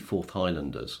mainly Seaforth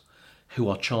Highlanders, who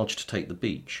are charged to take the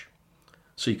beach.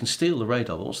 So you can steal the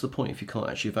radar, but what's the point if you can't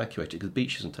actually evacuate it because the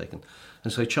beach isn't taken?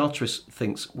 And so Charteris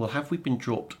thinks, well, have we been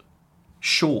dropped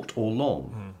short or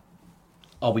long?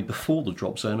 Are we before the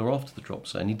drop zone or after the drop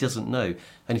zone? He doesn't know.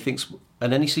 And he thinks,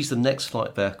 and then he sees the next flight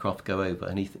of aircraft go over,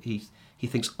 and he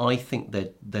thinks, I think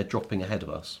they're dropping ahead of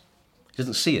us. He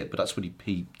doesn't see it, but that's what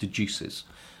he deduces.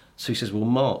 So he says, we'll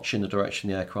march in the direction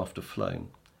the aircraft have flown.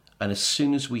 And as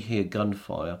soon as we hear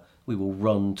gunfire, we will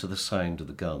run to the sound of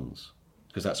the guns,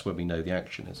 because that's where we know the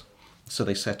action is. So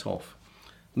they set off.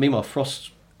 Meanwhile,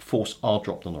 Frost's force are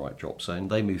dropped on the right drop zone.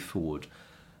 They move forward.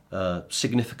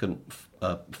 Significant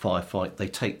firefight. They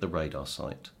take the radar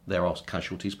site. There are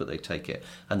casualties, but they take it.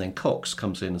 And then Cox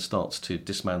comes in and starts to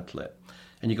dismantle it.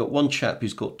 And you've got one chap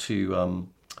who's got to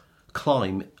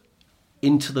climb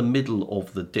into the middle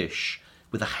of the dish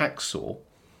with a hacksaw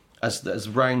as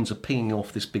rounds are pinging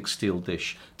off this big steel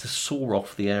dish to saw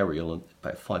off the aerial, and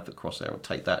about 5 foot cross aerial,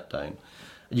 take that down.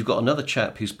 And you've got another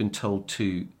chap who's been told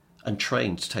to and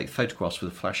trained to take photographs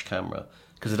with a flash camera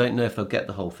because they don't know if they'll get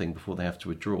the whole thing before they have to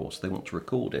withdraw, so they want to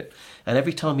record it. And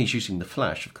every time he's using the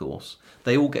flash, of course,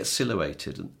 they all get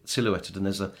silhouetted, and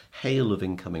there's a hail of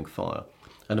incoming fire.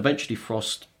 And eventually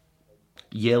Frost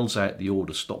yells out the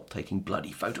order, stop taking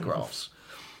bloody photographs.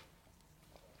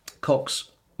 Cox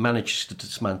manages to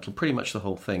dismantle pretty much the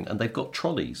whole thing, and they've got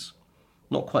trolleys,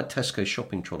 not quite Tesco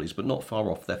shopping trolleys, but not far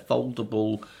off. They're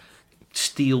foldable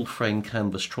steel frame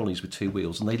canvas trolleys with 2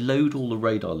 wheels, and they load all the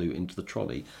radar loot into the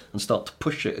trolley and start to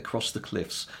push it across the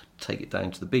cliffs to take it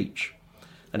down to the beach.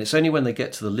 And it's only when they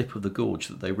get to the lip of the gorge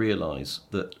that they realise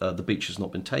that the beach has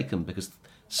not been taken, because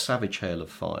savage hail of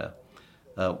fire.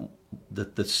 The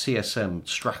CSM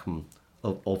Strachan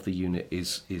of the unit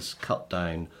is cut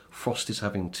down. Frost is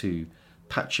having to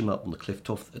patch him up on the cliff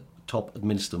top,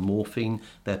 administer morphine.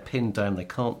 They're pinned down. They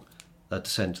can't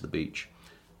descend to the beach.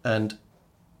 And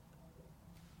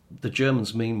the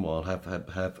Germans, meanwhile,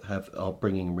 are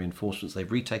bringing reinforcements.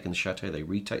 They've retaken the chateau. They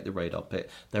retake the radar pit.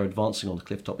 They're advancing on the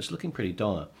cliff top. It's looking pretty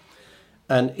dire.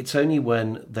 And it's only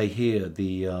when they hear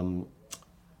the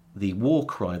war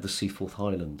cry of the Seaforth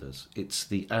Highlanders. It's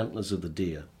the antlers of the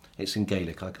deer. It's in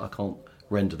Gaelic. I can't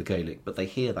render the Gaelic, but they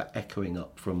hear that echoing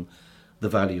up from the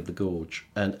valley of the gorge,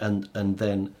 and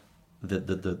then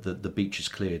the beach is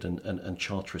cleared, and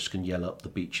Charteris can yell up, the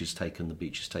beach is taken, the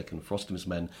beach is taken. Frost and his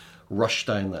men rush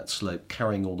down that slope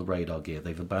carrying all the radar gear.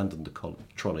 They've abandoned the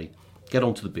trolley, get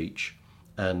onto the beach,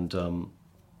 and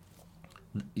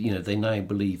they now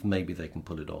believe maybe they can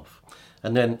pull it off.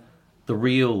 And then the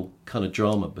real kind of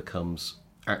drama becomes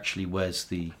actually where's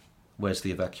the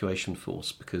evacuation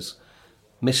force, because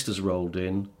Mister's rolled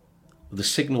in, the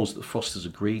signals that Frost has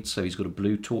agreed, so he's got a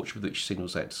blue torch with which he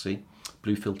signals out to sea,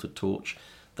 blue filtered torch.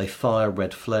 They fire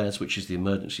red flares, which is the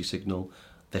emergency signal.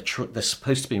 They're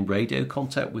supposed to be in radio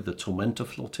contact with the Tormentor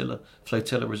flotilla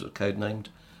is it codenamed,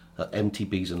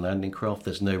 MTBs and landing craft.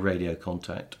 There's no radio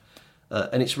contact.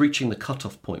 And it's reaching the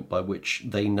cut-off point by which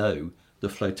they know the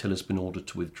flotilla's been ordered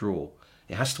to withdraw.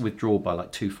 It has to withdraw by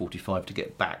like 2:45 to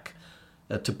get back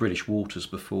to British waters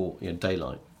before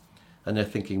daylight. And they're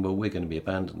thinking, well, we're going to be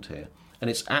abandoned here. And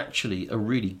it's actually a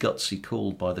really gutsy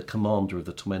call by the commander of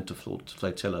the Tormentor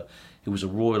flotilla, who was a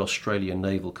Royal Australian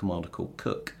Naval commander called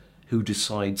Cook, who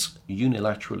decides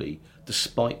unilaterally,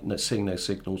 despite seeing no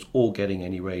signals or getting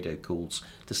any radio calls,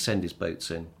 to send his boats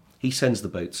in. He sends the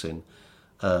boats in.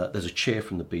 There's a cheer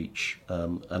from the beach,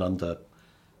 and under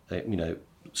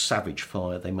savage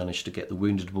fire, they manage to get the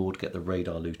wounded aboard, get the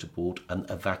radar loot aboard, and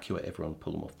evacuate everyone,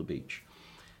 pull them off the beach.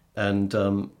 And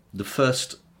the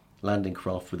first landing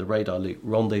craft with the radar loot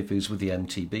rendezvous with the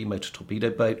MTB, motor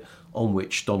torpedo boat, on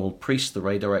which Donald Priest, the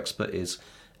radar expert, is.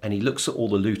 And he looks at all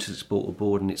the loot that's brought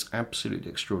aboard, and it's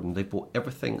absolutely extraordinary. They bought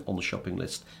everything on the shopping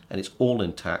list, and it's all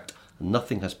intact, and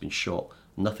nothing has been shot,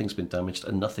 nothing's been damaged,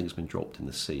 and nothing's been dropped in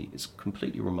the sea. It's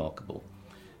completely remarkable.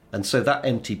 And so that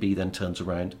MTB then turns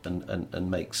around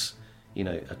and makes,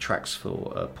 tracks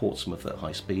for Portsmouth at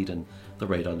high speed, and the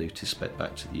radar loot is sped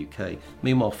back to the UK.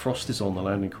 Meanwhile, Frost is on the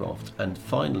landing craft, and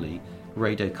finally,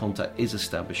 radio contact is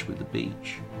established with the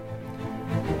beach.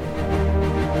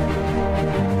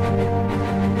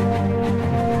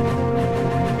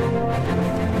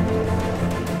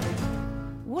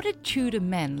 What did Tudor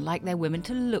men like their women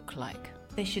to look like?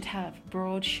 They should have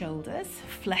broad shoulders,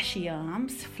 fleshy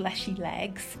arms, fleshy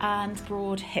legs, and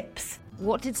broad hips.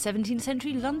 What did 17th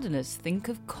century Londoners think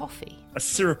of coffee? A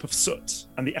syrup of soot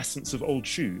and the essence of old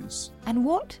shoes. And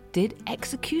what did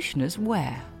executioners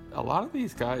wear? A lot of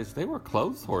these guys, they were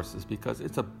clothes horses because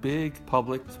it's a big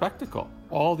public spectacle.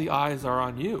 All the eyes are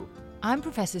on you. I'm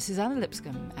Professor Susanna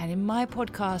Lipscomb, and in my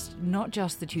podcast, Not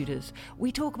Just the Tudors,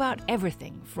 we talk about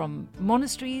everything from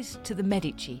monasteries to the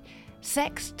Medici,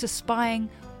 sex to spying,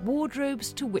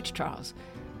 wardrobes to witch trials.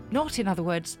 Not, in other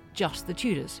words, just the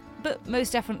Tudors, but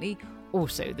most definitely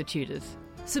also the Tudors.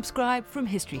 Subscribe from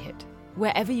History Hit,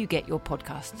 wherever you get your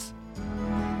podcasts.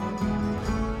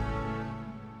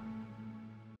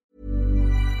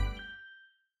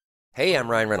 Hey, I'm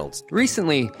Ryan Reynolds.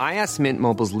 Recently, I asked Mint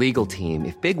Mobile's legal team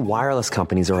if big wireless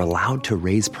companies are allowed to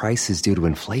raise prices due to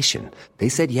inflation. They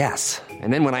said yes.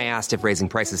 And then when I asked if raising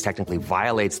prices technically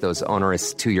violates those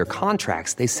onerous two-year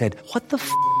contracts, they said, "What the f***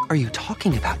 are you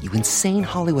talking about, you insane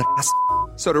Hollywood ass?"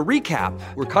 So to recap,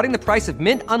 we're cutting the price of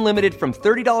Mint Unlimited from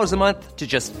 $30 a month to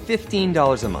just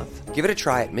 $15 a month. Give it a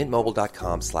try at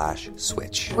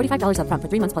mintmobile.com/switch. $45 up front for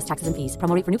 3 months plus taxes and fees.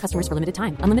 Promo rate for new customers for limited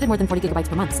time. Unlimited more than 40 gigabytes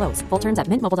per month. Slows full terms at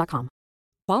mintmobile.com.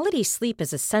 Quality sleep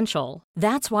is essential.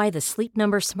 That's why the Sleep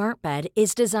Number Smart Bed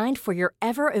is designed for your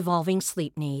ever-evolving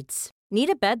sleep needs. Need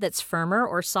a bed that's firmer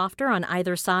or softer on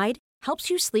either side?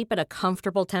 Helps you sleep at a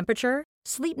comfortable temperature?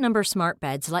 Sleep Number Smart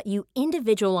Beds let you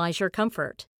individualize your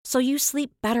comfort, so you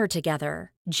sleep better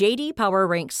together. J.D. Power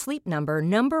ranks Sleep Number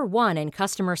number 1 in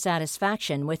customer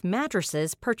satisfaction with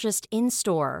mattresses purchased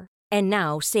in-store. And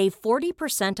now save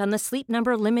 40% on the Sleep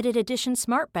Number Limited Edition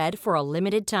Smart Bed for a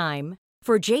limited time.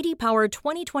 For J.D. Power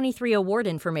 2023 award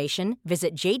information,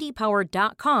 visit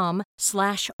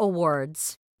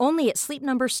jdpower.com/awards. Only at Sleep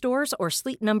Number stores or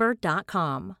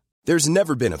sleepnumber.com. There's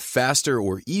never been a faster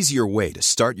or easier way to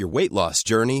start your weight loss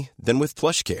journey than with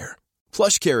PlushCare.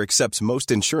 PlushCare accepts most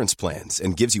insurance plans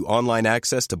and gives you online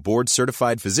access to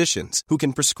board-certified physicians who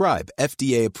can prescribe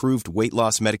FDA-approved weight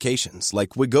loss medications like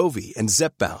Wegovy and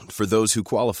Zepbound for those who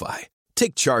qualify.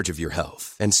 Take charge of your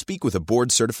health and speak with a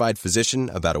board-certified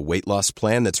physician about a weight loss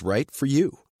plan that's right for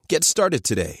you. Get started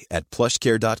today at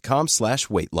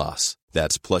plushcare.com/weight loss.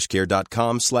 That's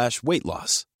plushcare.com/weight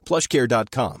loss.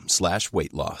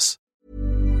 plushcare.com/weight loss.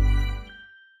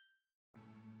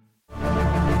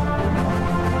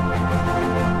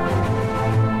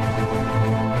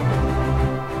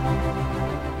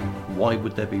 Why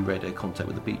would there be radio contact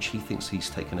with the beach? He thinks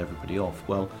he's taken everybody off.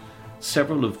 Well,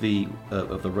 several of the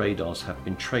radars have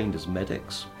been trained as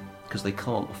medics because they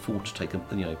can't afford to take a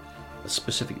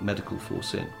specific medical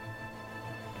force in.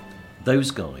 Those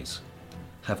guys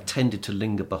have tended to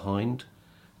linger behind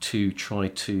to try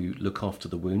to look after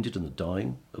the wounded and the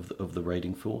dying of the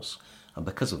raiding force, and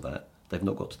because of that, they've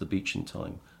not got to the beach in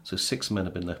time. So 6 men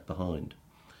have been left behind.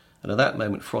 And at that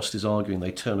moment, Frost is arguing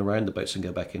they turn around the boats and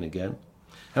go back in again.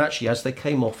 And actually, as they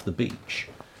came off the beach,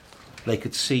 they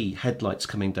could see headlights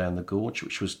coming down the gorge,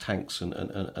 which was tanks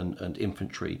and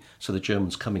infantry, so the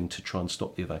Germans coming to try and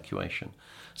stop the evacuation.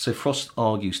 So Frost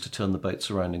argues to turn the boats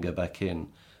around and go back in,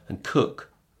 and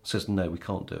Cook says, no, we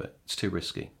can't do it, it's too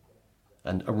risky.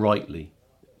 And rightly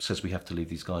says we have to leave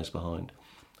these guys behind.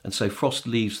 And so Frost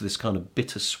leaves this kind of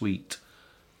bittersweet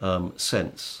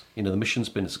sense. You know, the mission's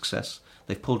been a success,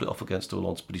 they've pulled it off against all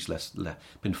odds, but he's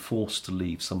been forced to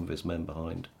leave some of his men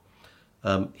behind.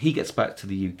 He gets back to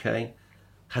the UK,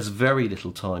 has very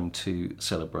little time to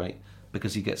celebrate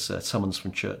because he gets a summons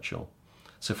from Churchill.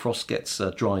 So Frost gets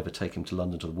a driver take him to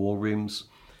London to the war rooms,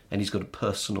 and he's got a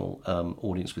personal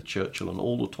audience with Churchill and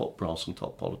all the top brass and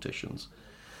top politicians.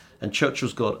 And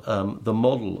Churchill's got the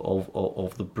model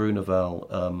of the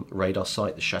Bruneval radar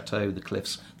site, the chateau, the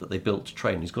cliffs that they built to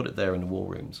train. He's got it there in the war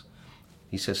rooms.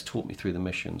 He says, talk me through the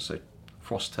mission. So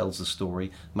Frost tells the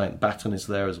story. Mountbatten is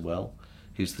there as well,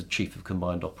 who's the chief of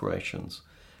combined operations.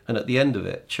 And at the end of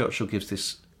it, Churchill gives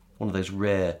this one of those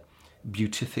rare,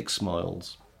 beatific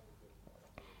smiles.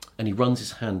 And he runs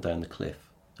his hand down the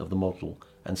cliff of the model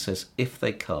and says, if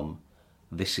they come,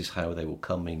 this is how they will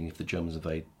come, meaning if the Germans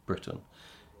invade Britain.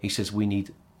 He says, we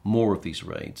need more of these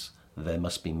raids. There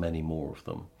must be many more of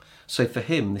them. So for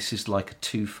him, this is like a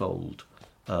twofold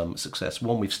success.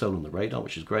 One, we've stolen the radar,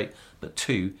 which is great. But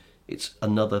two, it's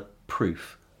another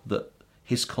proof that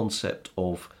his concept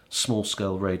of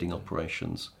small-scale raiding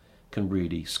operations can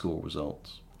really score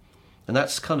results. And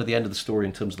that's kind of the end of the story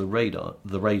in terms of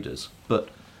the raiders. But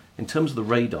in terms of the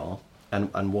radar and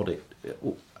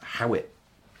how it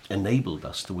enabled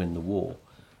us to win the war,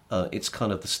 it's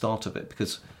kind of the start of it,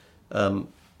 because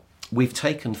we've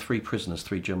taken 3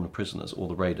 German prisoners, or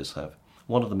the raiders have.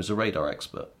 One of them is a radar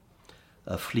expert,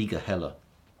 Flieger Heller.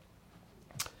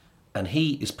 And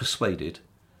he is persuaded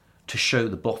to show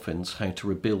the boffins how to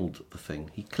rebuild the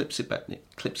thing. He clips it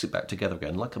back together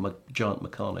again, like a giant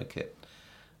Meccano kit.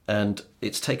 And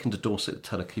it's taken to Dorset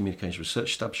Telecommunications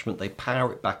Research Establishment. They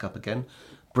power it back up again,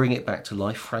 bring it back to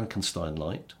life,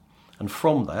 Frankenstein-like. And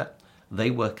from that, they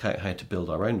work out how to build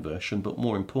our own version, but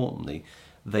more importantly,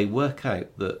 they work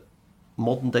out that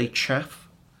modern-day chaff,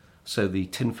 so the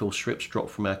tinfoil strips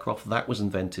dropped from aircraft, that was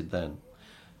invented then.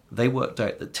 They worked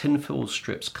out that tinfoil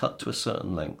strips cut to a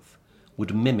certain length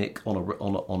would mimic on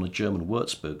a German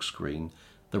Würzburg screen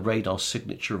the radar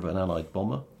signature of an Allied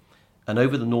bomber. And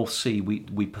over the North Sea,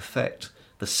 we perfect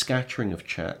the scattering of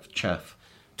chaff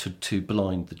to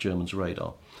blind the Germans'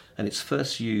 radar. And it's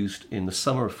first used in the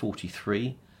summer of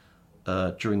 1943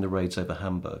 during the raids over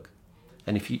Hamburg.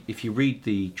 And if you read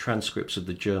the transcripts of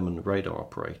the German radar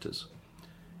operators,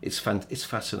 it's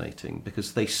fascinating,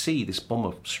 because they see this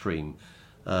bomber stream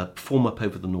form up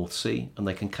over the North Sea, and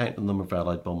they can count the number of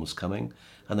Allied bombers coming.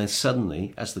 And then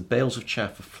suddenly, as the bales of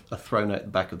chaff are thrown out the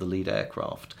back of the lead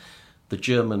aircraft, the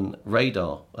German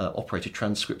radar operator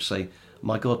transcripts say,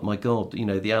 my God, you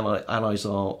know, the Allies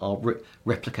are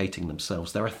replicating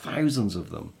themselves. There are thousands of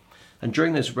them. And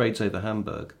during those raids over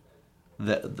Hamburg,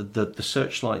 the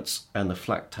searchlights and the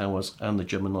flak towers and the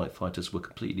German night fighters were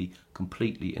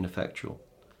completely ineffectual,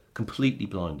 completely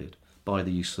blinded by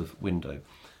the use of window.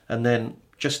 And then,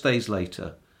 just days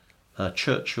later,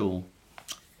 Churchill,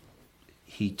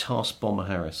 he tasked Bomber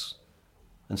Harris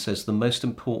and says the most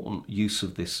important use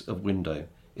of window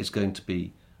is going to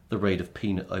be the raid of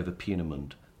over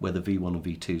Peenemünde, where the V1 and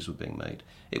V2s were being made.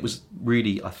 It was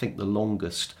really, I think, the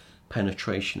longest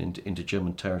penetration into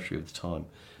German territory of the time.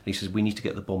 And he says, we need to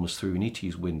get the bombers through, we need to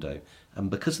use window. And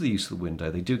because of the use of the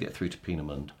window, they do get through to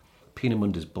Peenemünde.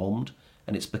 Peenemünde is bombed,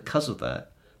 and it's because of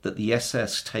that the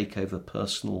SS take over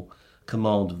personal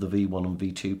command of the V1 and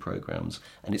V2 programs,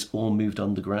 and it's all moved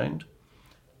underground.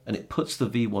 And it puts the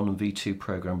V1 and V2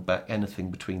 program back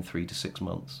anything between 3 to 6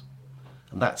 months.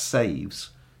 And that saves,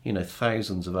 you know,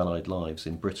 thousands of Allied lives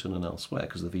in Britain and elsewhere,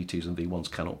 because the V2s and V1s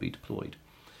cannot be deployed.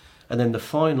 And then the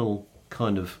final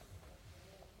kind of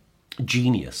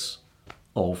genius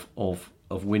of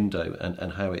window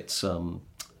and how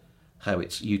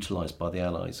it's utilised by the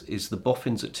Allies is the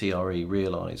boffins at TRE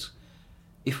realise,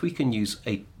 if we can use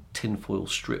a tinfoil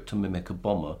strip to mimic a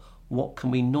bomber, what can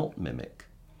we not mimic?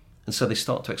 And so they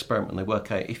start to experiment, and they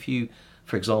work out, if you,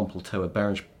 for example, tow a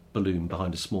barrage balloon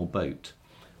behind a small boat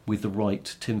with the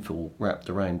right tinfoil wrapped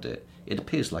around it, it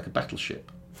appears like a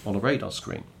battleship on a radar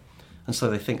screen. And so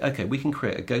they think, okay, we can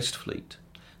create a ghost fleet.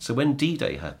 So when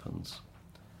D-Day happens,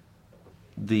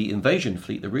 the invasion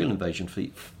fleet, the real invasion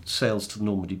fleet, sails to the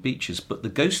Normandy beaches, but the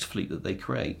ghost fleet that they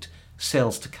create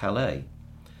sails to Calais.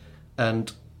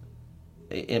 And,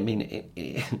 I mean,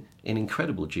 in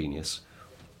incredible genius,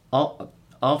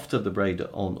 after the raid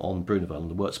on Bruneval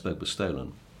and the Würzburg was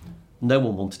stolen, No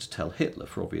one wanted to tell Hitler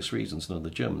for obvious reasons, none of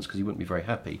the Germans, because he wouldn't be very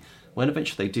happy. When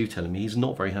eventually they do tell him, he's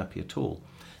not very happy at all.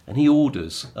 And he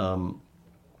orders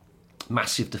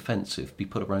massive defensive be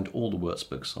put around all the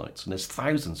Würzburg sites, and there's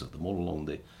thousands of them all along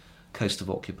the coast of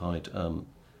occupied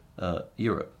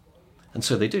Europe. And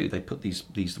so they do. They put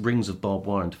these rings of barbed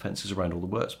wire and defences around all the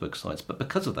Würzburg sites. But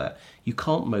because of that, you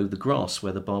can't mow the grass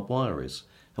where the barbed wire is.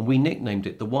 And we nicknamed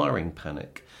it the wiring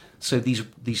panic. So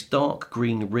these dark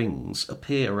green rings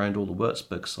appear around all the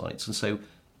Würzburg sites. And so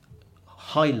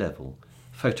high-level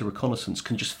photo reconnaissance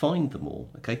can just find them all.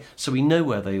 Okay, so we know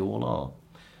where they all are.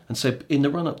 And so in the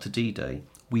run-up to D-Day,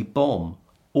 we bomb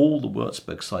all the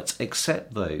Würzburg sites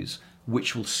except those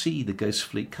which will see the Ghost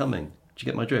Fleet coming. Do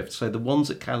you get my drift? So the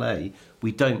ones at Calais,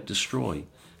 we don't destroy.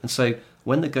 And so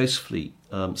when the Ghost Fleet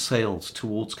sails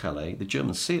towards Calais, the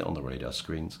Germans see it on the radar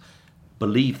screens,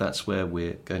 believe that's where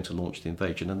we're going to launch the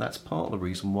invasion, and that's part of the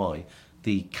reason why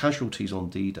the casualties on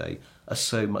D-Day are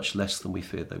so much less than we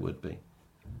feared they would be.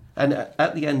 And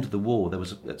at the end of the war,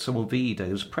 on VE Day,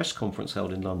 there was a press conference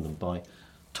held in London by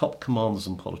top commanders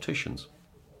and politicians.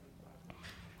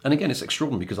 And again, it's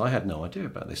extraordinary because I had no idea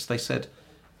about this. They said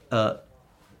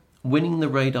winning the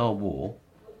radar war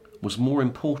was more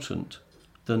important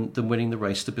than winning the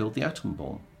race to build the atom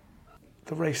bomb.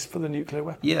 The race for the nuclear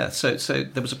weapon? Yeah, so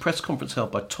there was a press conference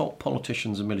held by top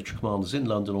politicians and military commanders in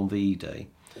London on VE Day,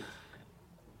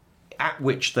 at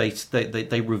which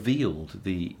they revealed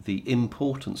the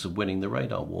importance of winning the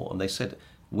radar war. And they said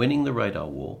winning the radar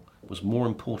war was more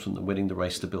important than winning the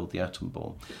race to build the atom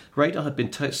bomb. Radar had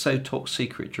been so top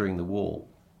secret during the war,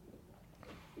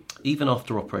 even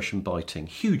after Operation Biting,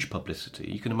 huge publicity,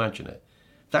 you can imagine it.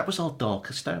 That was our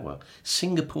darkest hour.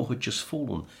 Singapore had just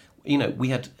fallen. We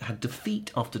had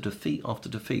defeat after defeat after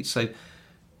defeat. So,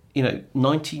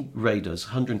 90 raiders,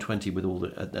 120 with all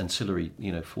the ancillary,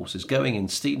 forces going in,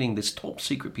 stealing this top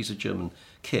secret piece of German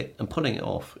kit and pulling it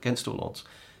off against all odds.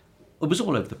 It was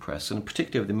all over the press, and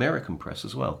particularly over the American press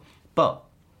as well. But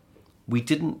we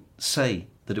didn't say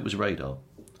that it was radar.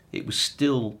 It was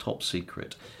still top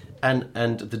secret. And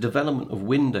the development of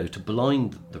window to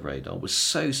blind the radar was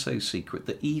so secret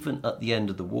that even at the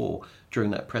end of the war, during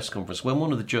that press conference, when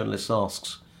one of the journalists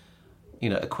asks,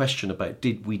 a question about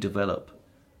did we develop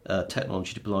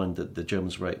technology to blind the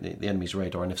Germans' the enemy's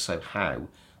radar, and if so, how?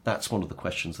 That's one of the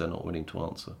questions they're not willing to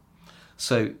answer.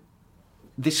 So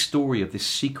this story of this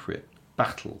secret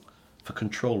battle for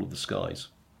control of the skies,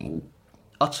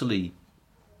 utterly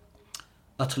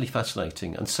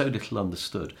fascinating and so little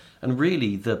understood. And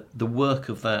really the work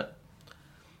of the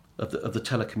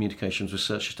Telecommunications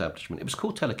Research Establishment, it was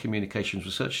called Telecommunications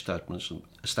Research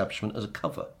Establishment as a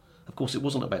cover. Of course, it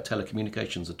wasn't about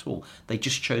telecommunications at all. They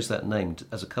just chose that name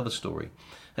as a cover story.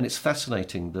 And it's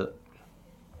fascinating that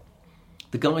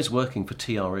the guys working for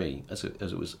TRE, as it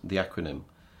was the acronym,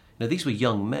 these were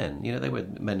young men. They were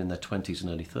men in their 20s and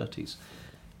early 30s.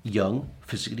 Young,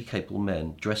 physically capable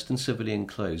men, dressed in civilian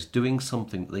clothes, doing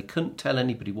something that they couldn't tell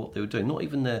anybody what they were doing, not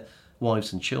even their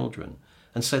wives and children.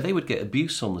 And so they would get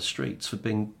abuse on the streets for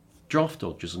being draft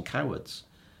dodgers and cowards.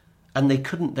 And they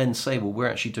couldn't then say, well, we're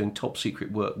actually doing top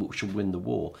secret work which will win the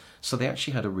war. So they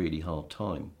actually had a really hard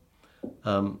time.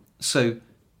 So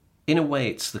in a way,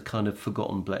 it's the kind of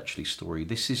forgotten Bletchley story.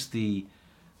 This is the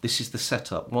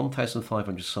setup.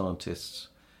 1,500 scientists,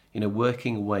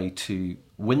 working away to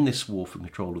win this war for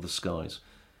control of the skies,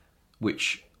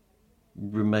 which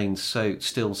remains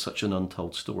still such an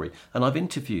untold story. And I've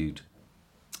interviewed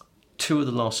two of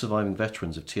the last surviving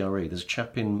veterans of TRE. There's a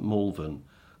chap in Malvern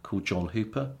called John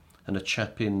Hooper and a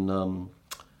chap in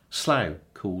Slough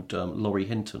called Laurie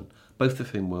Hinton, both of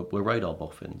whom were radar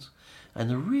boffins. And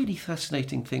the really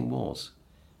fascinating thing was,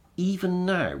 even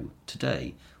now,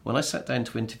 today, when I sat down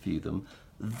to interview them,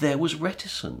 there was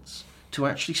reticence to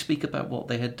actually speak about what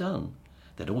they had done.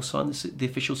 They'd all signed the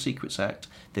Official Secrets Act,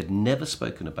 they'd never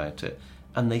spoken about it,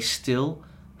 and they still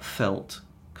felt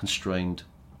constrained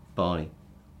by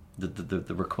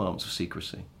the requirements of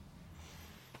secrecy.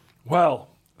 Well,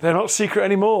 they're not secret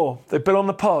anymore. They've been on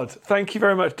the pod. Thank you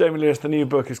very much, Damon Lewis. The new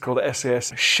book is called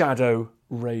SAS Shadow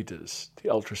Raiders, the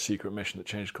ultra-secret mission that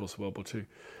changed the course of World War II.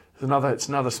 It's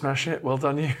another smash hit. Well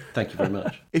done, you. Thank you very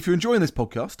much. If you're enjoying this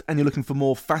podcast and you're looking for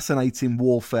more fascinating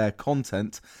warfare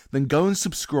content, then go and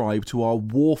subscribe to our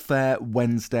Warfare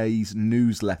Wednesdays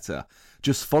newsletter.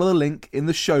 Just follow the link in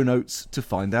the show notes to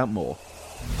find out more.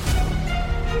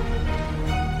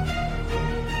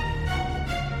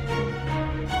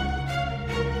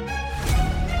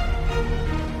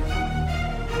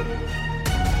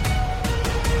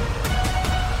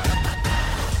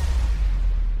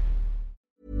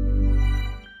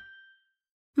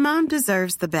 Mom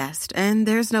deserves the best, and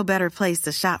there's no better place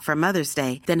to shop for Mother's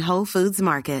Day than Whole Foods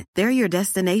Market. They're your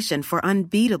destination for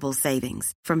unbeatable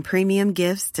savings, from premium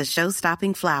gifts to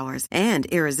show-stopping flowers and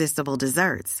irresistible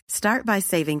desserts. Start by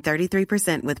saving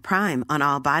 33% with Prime on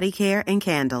all body care and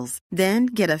candles. Then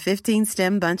get a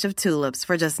 15-stem bunch of tulips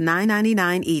for just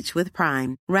 $9.99 each with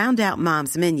Prime. Round out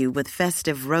Mom's menu with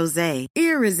festive rosé,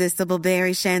 irresistible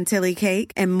berry chantilly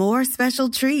cake, and more special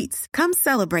treats. Come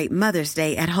celebrate Mother's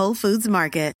Day at Whole Foods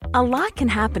Market. A lot can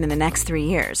happen in the next 3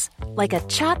 years. Like a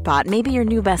chatbot may be your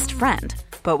new best friend.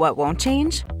 But what won't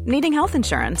change? Needing health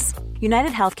insurance.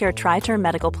 United Healthcare Tri-Term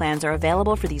Medical Plans are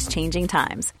available for these changing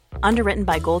times. Underwritten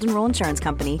by Golden Rule Insurance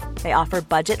Company, they offer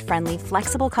budget-friendly,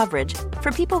 flexible coverage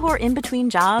for people who are in between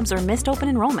jobs or missed open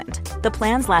enrollment. The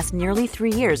plans last nearly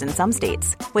 3 years in some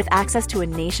states, with access to a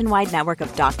nationwide network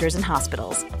of doctors and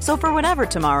hospitals. So for whatever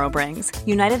tomorrow brings,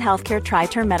 United Healthcare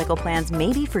Tri-Term Medical Plans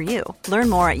may be for you. Learn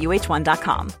more at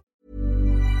uh1.com.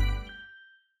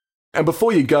 And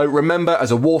before you go, remember,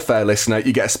 as a Warfare listener,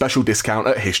 you get a special discount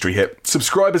at History Hit.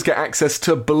 Subscribers get access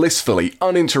to blissfully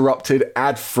uninterrupted,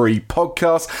 ad-free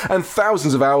podcasts and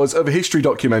thousands of hours of history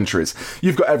documentaries.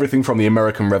 You've got everything from the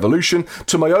American Revolution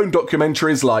to my own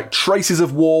documentaries like Traces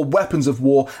of War, Weapons of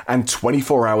War, and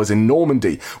 24 Hours in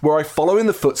Normandy, where I follow in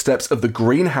the footsteps of the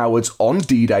Green Howards on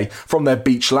D-Day, from their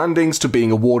beach landings to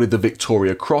being awarded the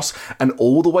Victoria Cross, and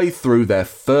all the way through their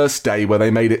first day where they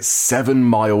made it 7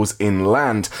 miles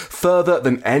inland, further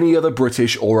than any other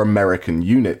British or American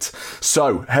unit.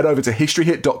 So head over to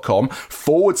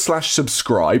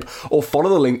historyhit.com/subscribe or follow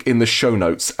the link in the show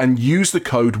notes and use the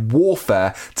code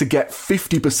WARFARE to get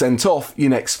 50% off your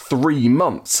next 3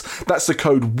 months. That's the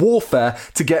code WARFARE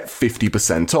to get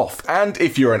 50% off. And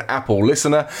if you're an Apple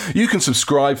listener, you can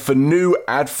subscribe for new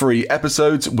ad-free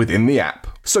episodes within the app.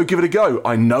 So give it a go.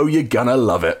 I know you're gonna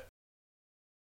love it.